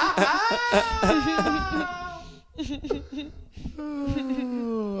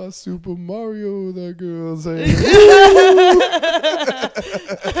 Super Mario, that girl saying.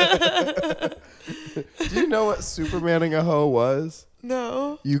 Do you know what Supermaning a hoe was?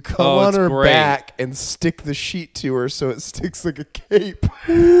 No. You come Oh, on it's her great. back and stick the sheet to her so it sticks like a cape.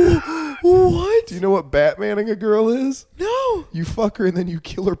 What? Do you know what Batmaning a girl is? No. You fuck her and then you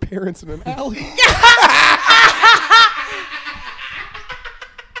kill her parents in an alley.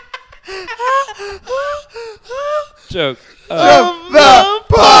 Joke. The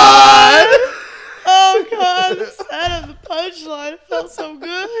pod! Oh God, the sound of the punchline felt so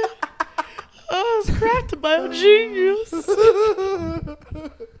good. Oh, it's crafted by a genius.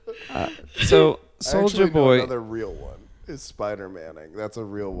 So Actually, Soulja no, Boy. another real one is Spider-Maning. That's a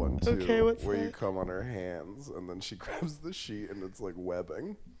real one too. Okay, what's where you that? come on her hands and then she grabs the sheet and it's like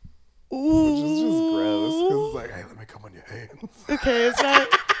webbing, Ooh. which is just gross. Because it's like, hey, let me come on your hands. Okay, it's not.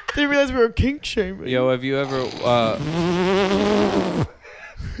 Didn't realize we were kink shaming. Yo, have you ever?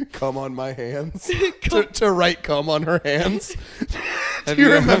 Come on my hands. to write come on her hands. Have Do you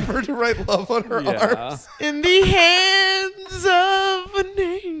you ever- remember to write love on her Yeah. arms? In the hands of an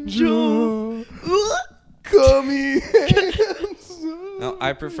angel. Cummy hands. No,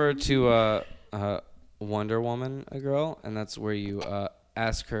 I prefer to Wonder Woman a girl, and that's where you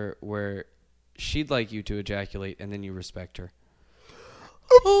ask her where she'd like you to ejaculate, and then you respect her.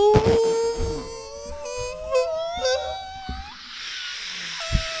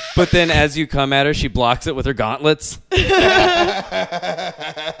 But then, as you come at her, she blocks it with her gauntlets.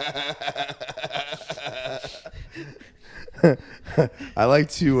 I like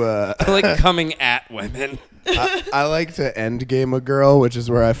to Like coming at women. I like to end game a girl, which is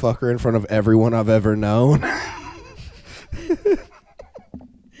where I fuck her in front of everyone I've ever known.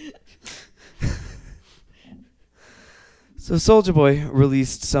 So Soulja Boy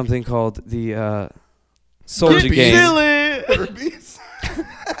released something called the Soulja Get Game. silly. Herpes.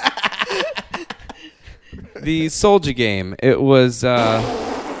 The Soulja Game. It was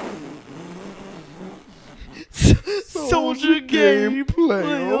Soldier game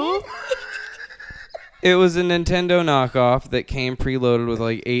player. it was a Nintendo knockoff that came preloaded with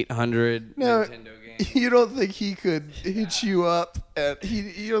like 800 No. Nintendo games. You don't think he could hit you up?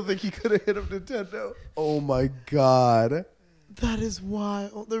 You don't think he could have hit up Nintendo? Oh my god! That is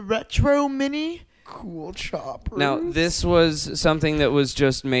wild. The retro mini. Cool chopper. Now, this was something that was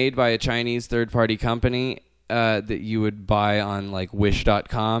just made by a Chinese third-party company that you would buy on like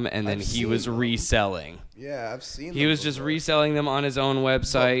Wish.com, and then I've he seen was them. reselling. Yeah, I've seen. He them was just before. reselling them on his own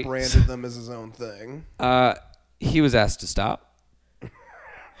website. Branded them as his own thing. He was asked to stop.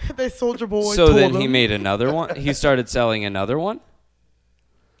 They Soldier Boy. So told then he him. made another one. He started selling another one.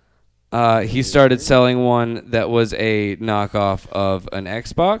 He started selling one that was a knockoff of an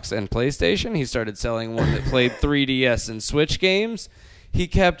Xbox and PlayStation. He started selling one that played 3DS and Switch games. He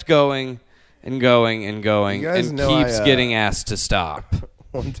kept going and going and going You guys and know keeps I, getting asked to stop.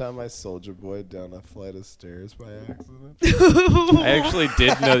 One time I Soulja Boy down a flight of stairs by accident. I actually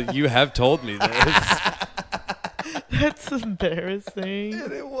did know you have told me this. That's embarrassing.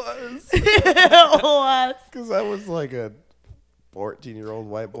 And it was. What? Because I was like a 14-year-old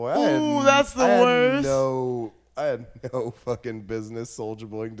white boy. Ooh, that's the worst. I had no fucking business Soulja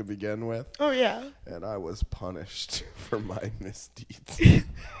Boying to begin with. Oh yeah. And I was punished for my misdeeds. You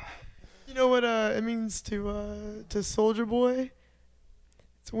know what it means to Soldier Boy?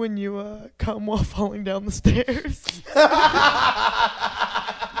 It's when you come while falling down the stairs.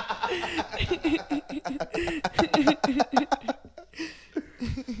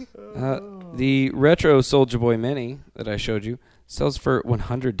 The retro Soulja Boy Mini that I showed you sells for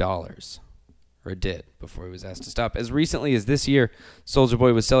 $100. Or it did before he was asked to stop. As recently as this year, Soulja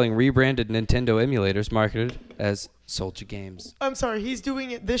Boy was selling rebranded Nintendo emulators marketed as Soulja Games. I'm sorry, he's doing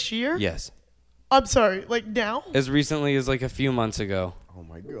it this year? Yes. I'm sorry, like now? As recently as like a few months ago. Oh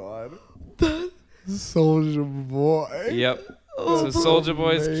my god. Soulja Boy. Yep. Oh, So Soulja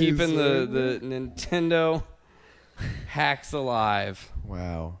Boy's keeping the amazing. Nintendo hacks alive.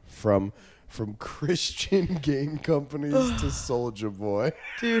 Wow. From Christian game companies to Soulja Boy.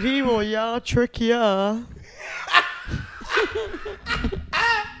 Dude, he will trick ya.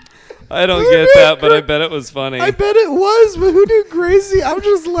 I don't get that, but I bet it was funny. I bet it was, but who knew Gracie? I'm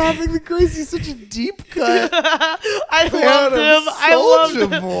just laughing that Gracie's such a deep cut. I fan loved of him. I loved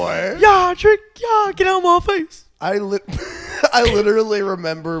Soulja him. Boy. Yeah, trick ya. Get out of my face. I literally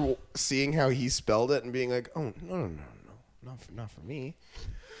remember seeing how he spelled it and being like, oh, no. not for me.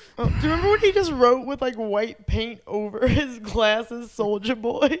 Oh, do you remember when he just wrote with like white paint over his glasses, Soldier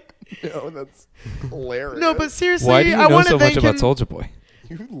Boy? No, that's hilarious. No, but seriously, Why do you I know want to so much thank about him. Soldier Boy?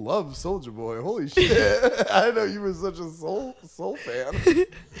 You love Soldier Boy. Holy shit! I didn't know you were such a soul fan.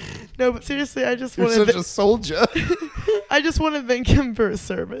 No, but seriously, I just You're want such to. a soldier. I just want to thank him for his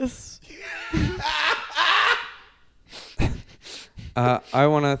service. I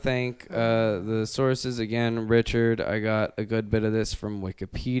want to thank the sources again. Richard, I got a good bit of this from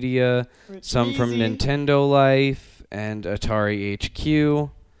Wikipedia, Rich some from Easy. Nintendo Life and Atari HQ.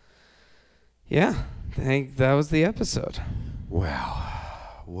 Yeah, I think that was the episode. Wow.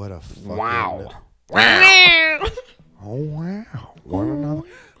 What a fucking... Wow. Meow. Oh, wow. What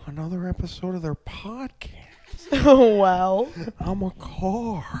another episode of their podcast. Oh wow. I'm a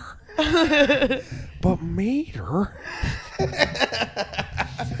car. But Mater...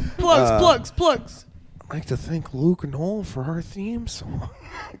 Plugs. I'd like to thank Luke Knoll for our theme song.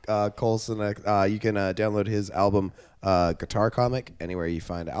 Colson, you can download his album Guitar Comic anywhere you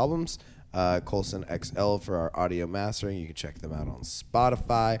find albums. Colson XL for our audio mastering. You can check them out on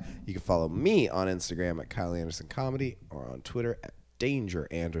Spotify. You can follow me on Instagram at Kyle Anderson Comedy or on Twitter at Danger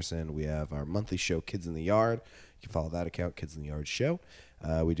Anderson. We have our monthly show, Kids in the Yard. You can follow that account, Kids in the Yard Show.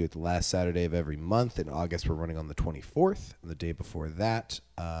 We do it the last Saturday of every month. In August, we're running on the 24th. And the day before that,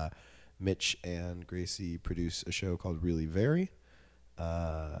 Mitch and Gracie produce a show called Really Very.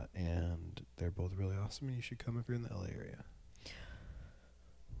 And they're both really awesome, and you should come if you're in the LA area.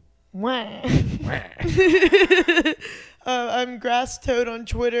 I'm Grass Toad on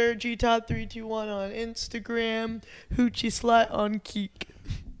Twitter, GTodd321 on Instagram, Hoochie Slut on Keek.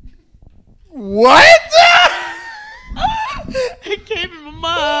 What? It came in my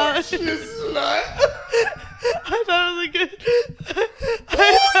mind. I thought it was a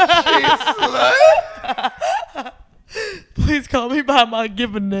good. Please call me by my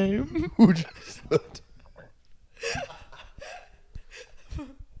given name.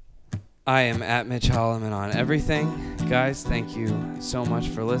 I am at Mitch Holloman on everything. Guys, thank you so much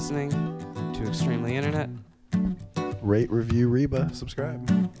for listening to Extremely Internet. Rate, review, Reba, subscribe.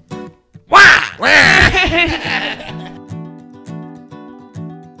 Wah! Wah!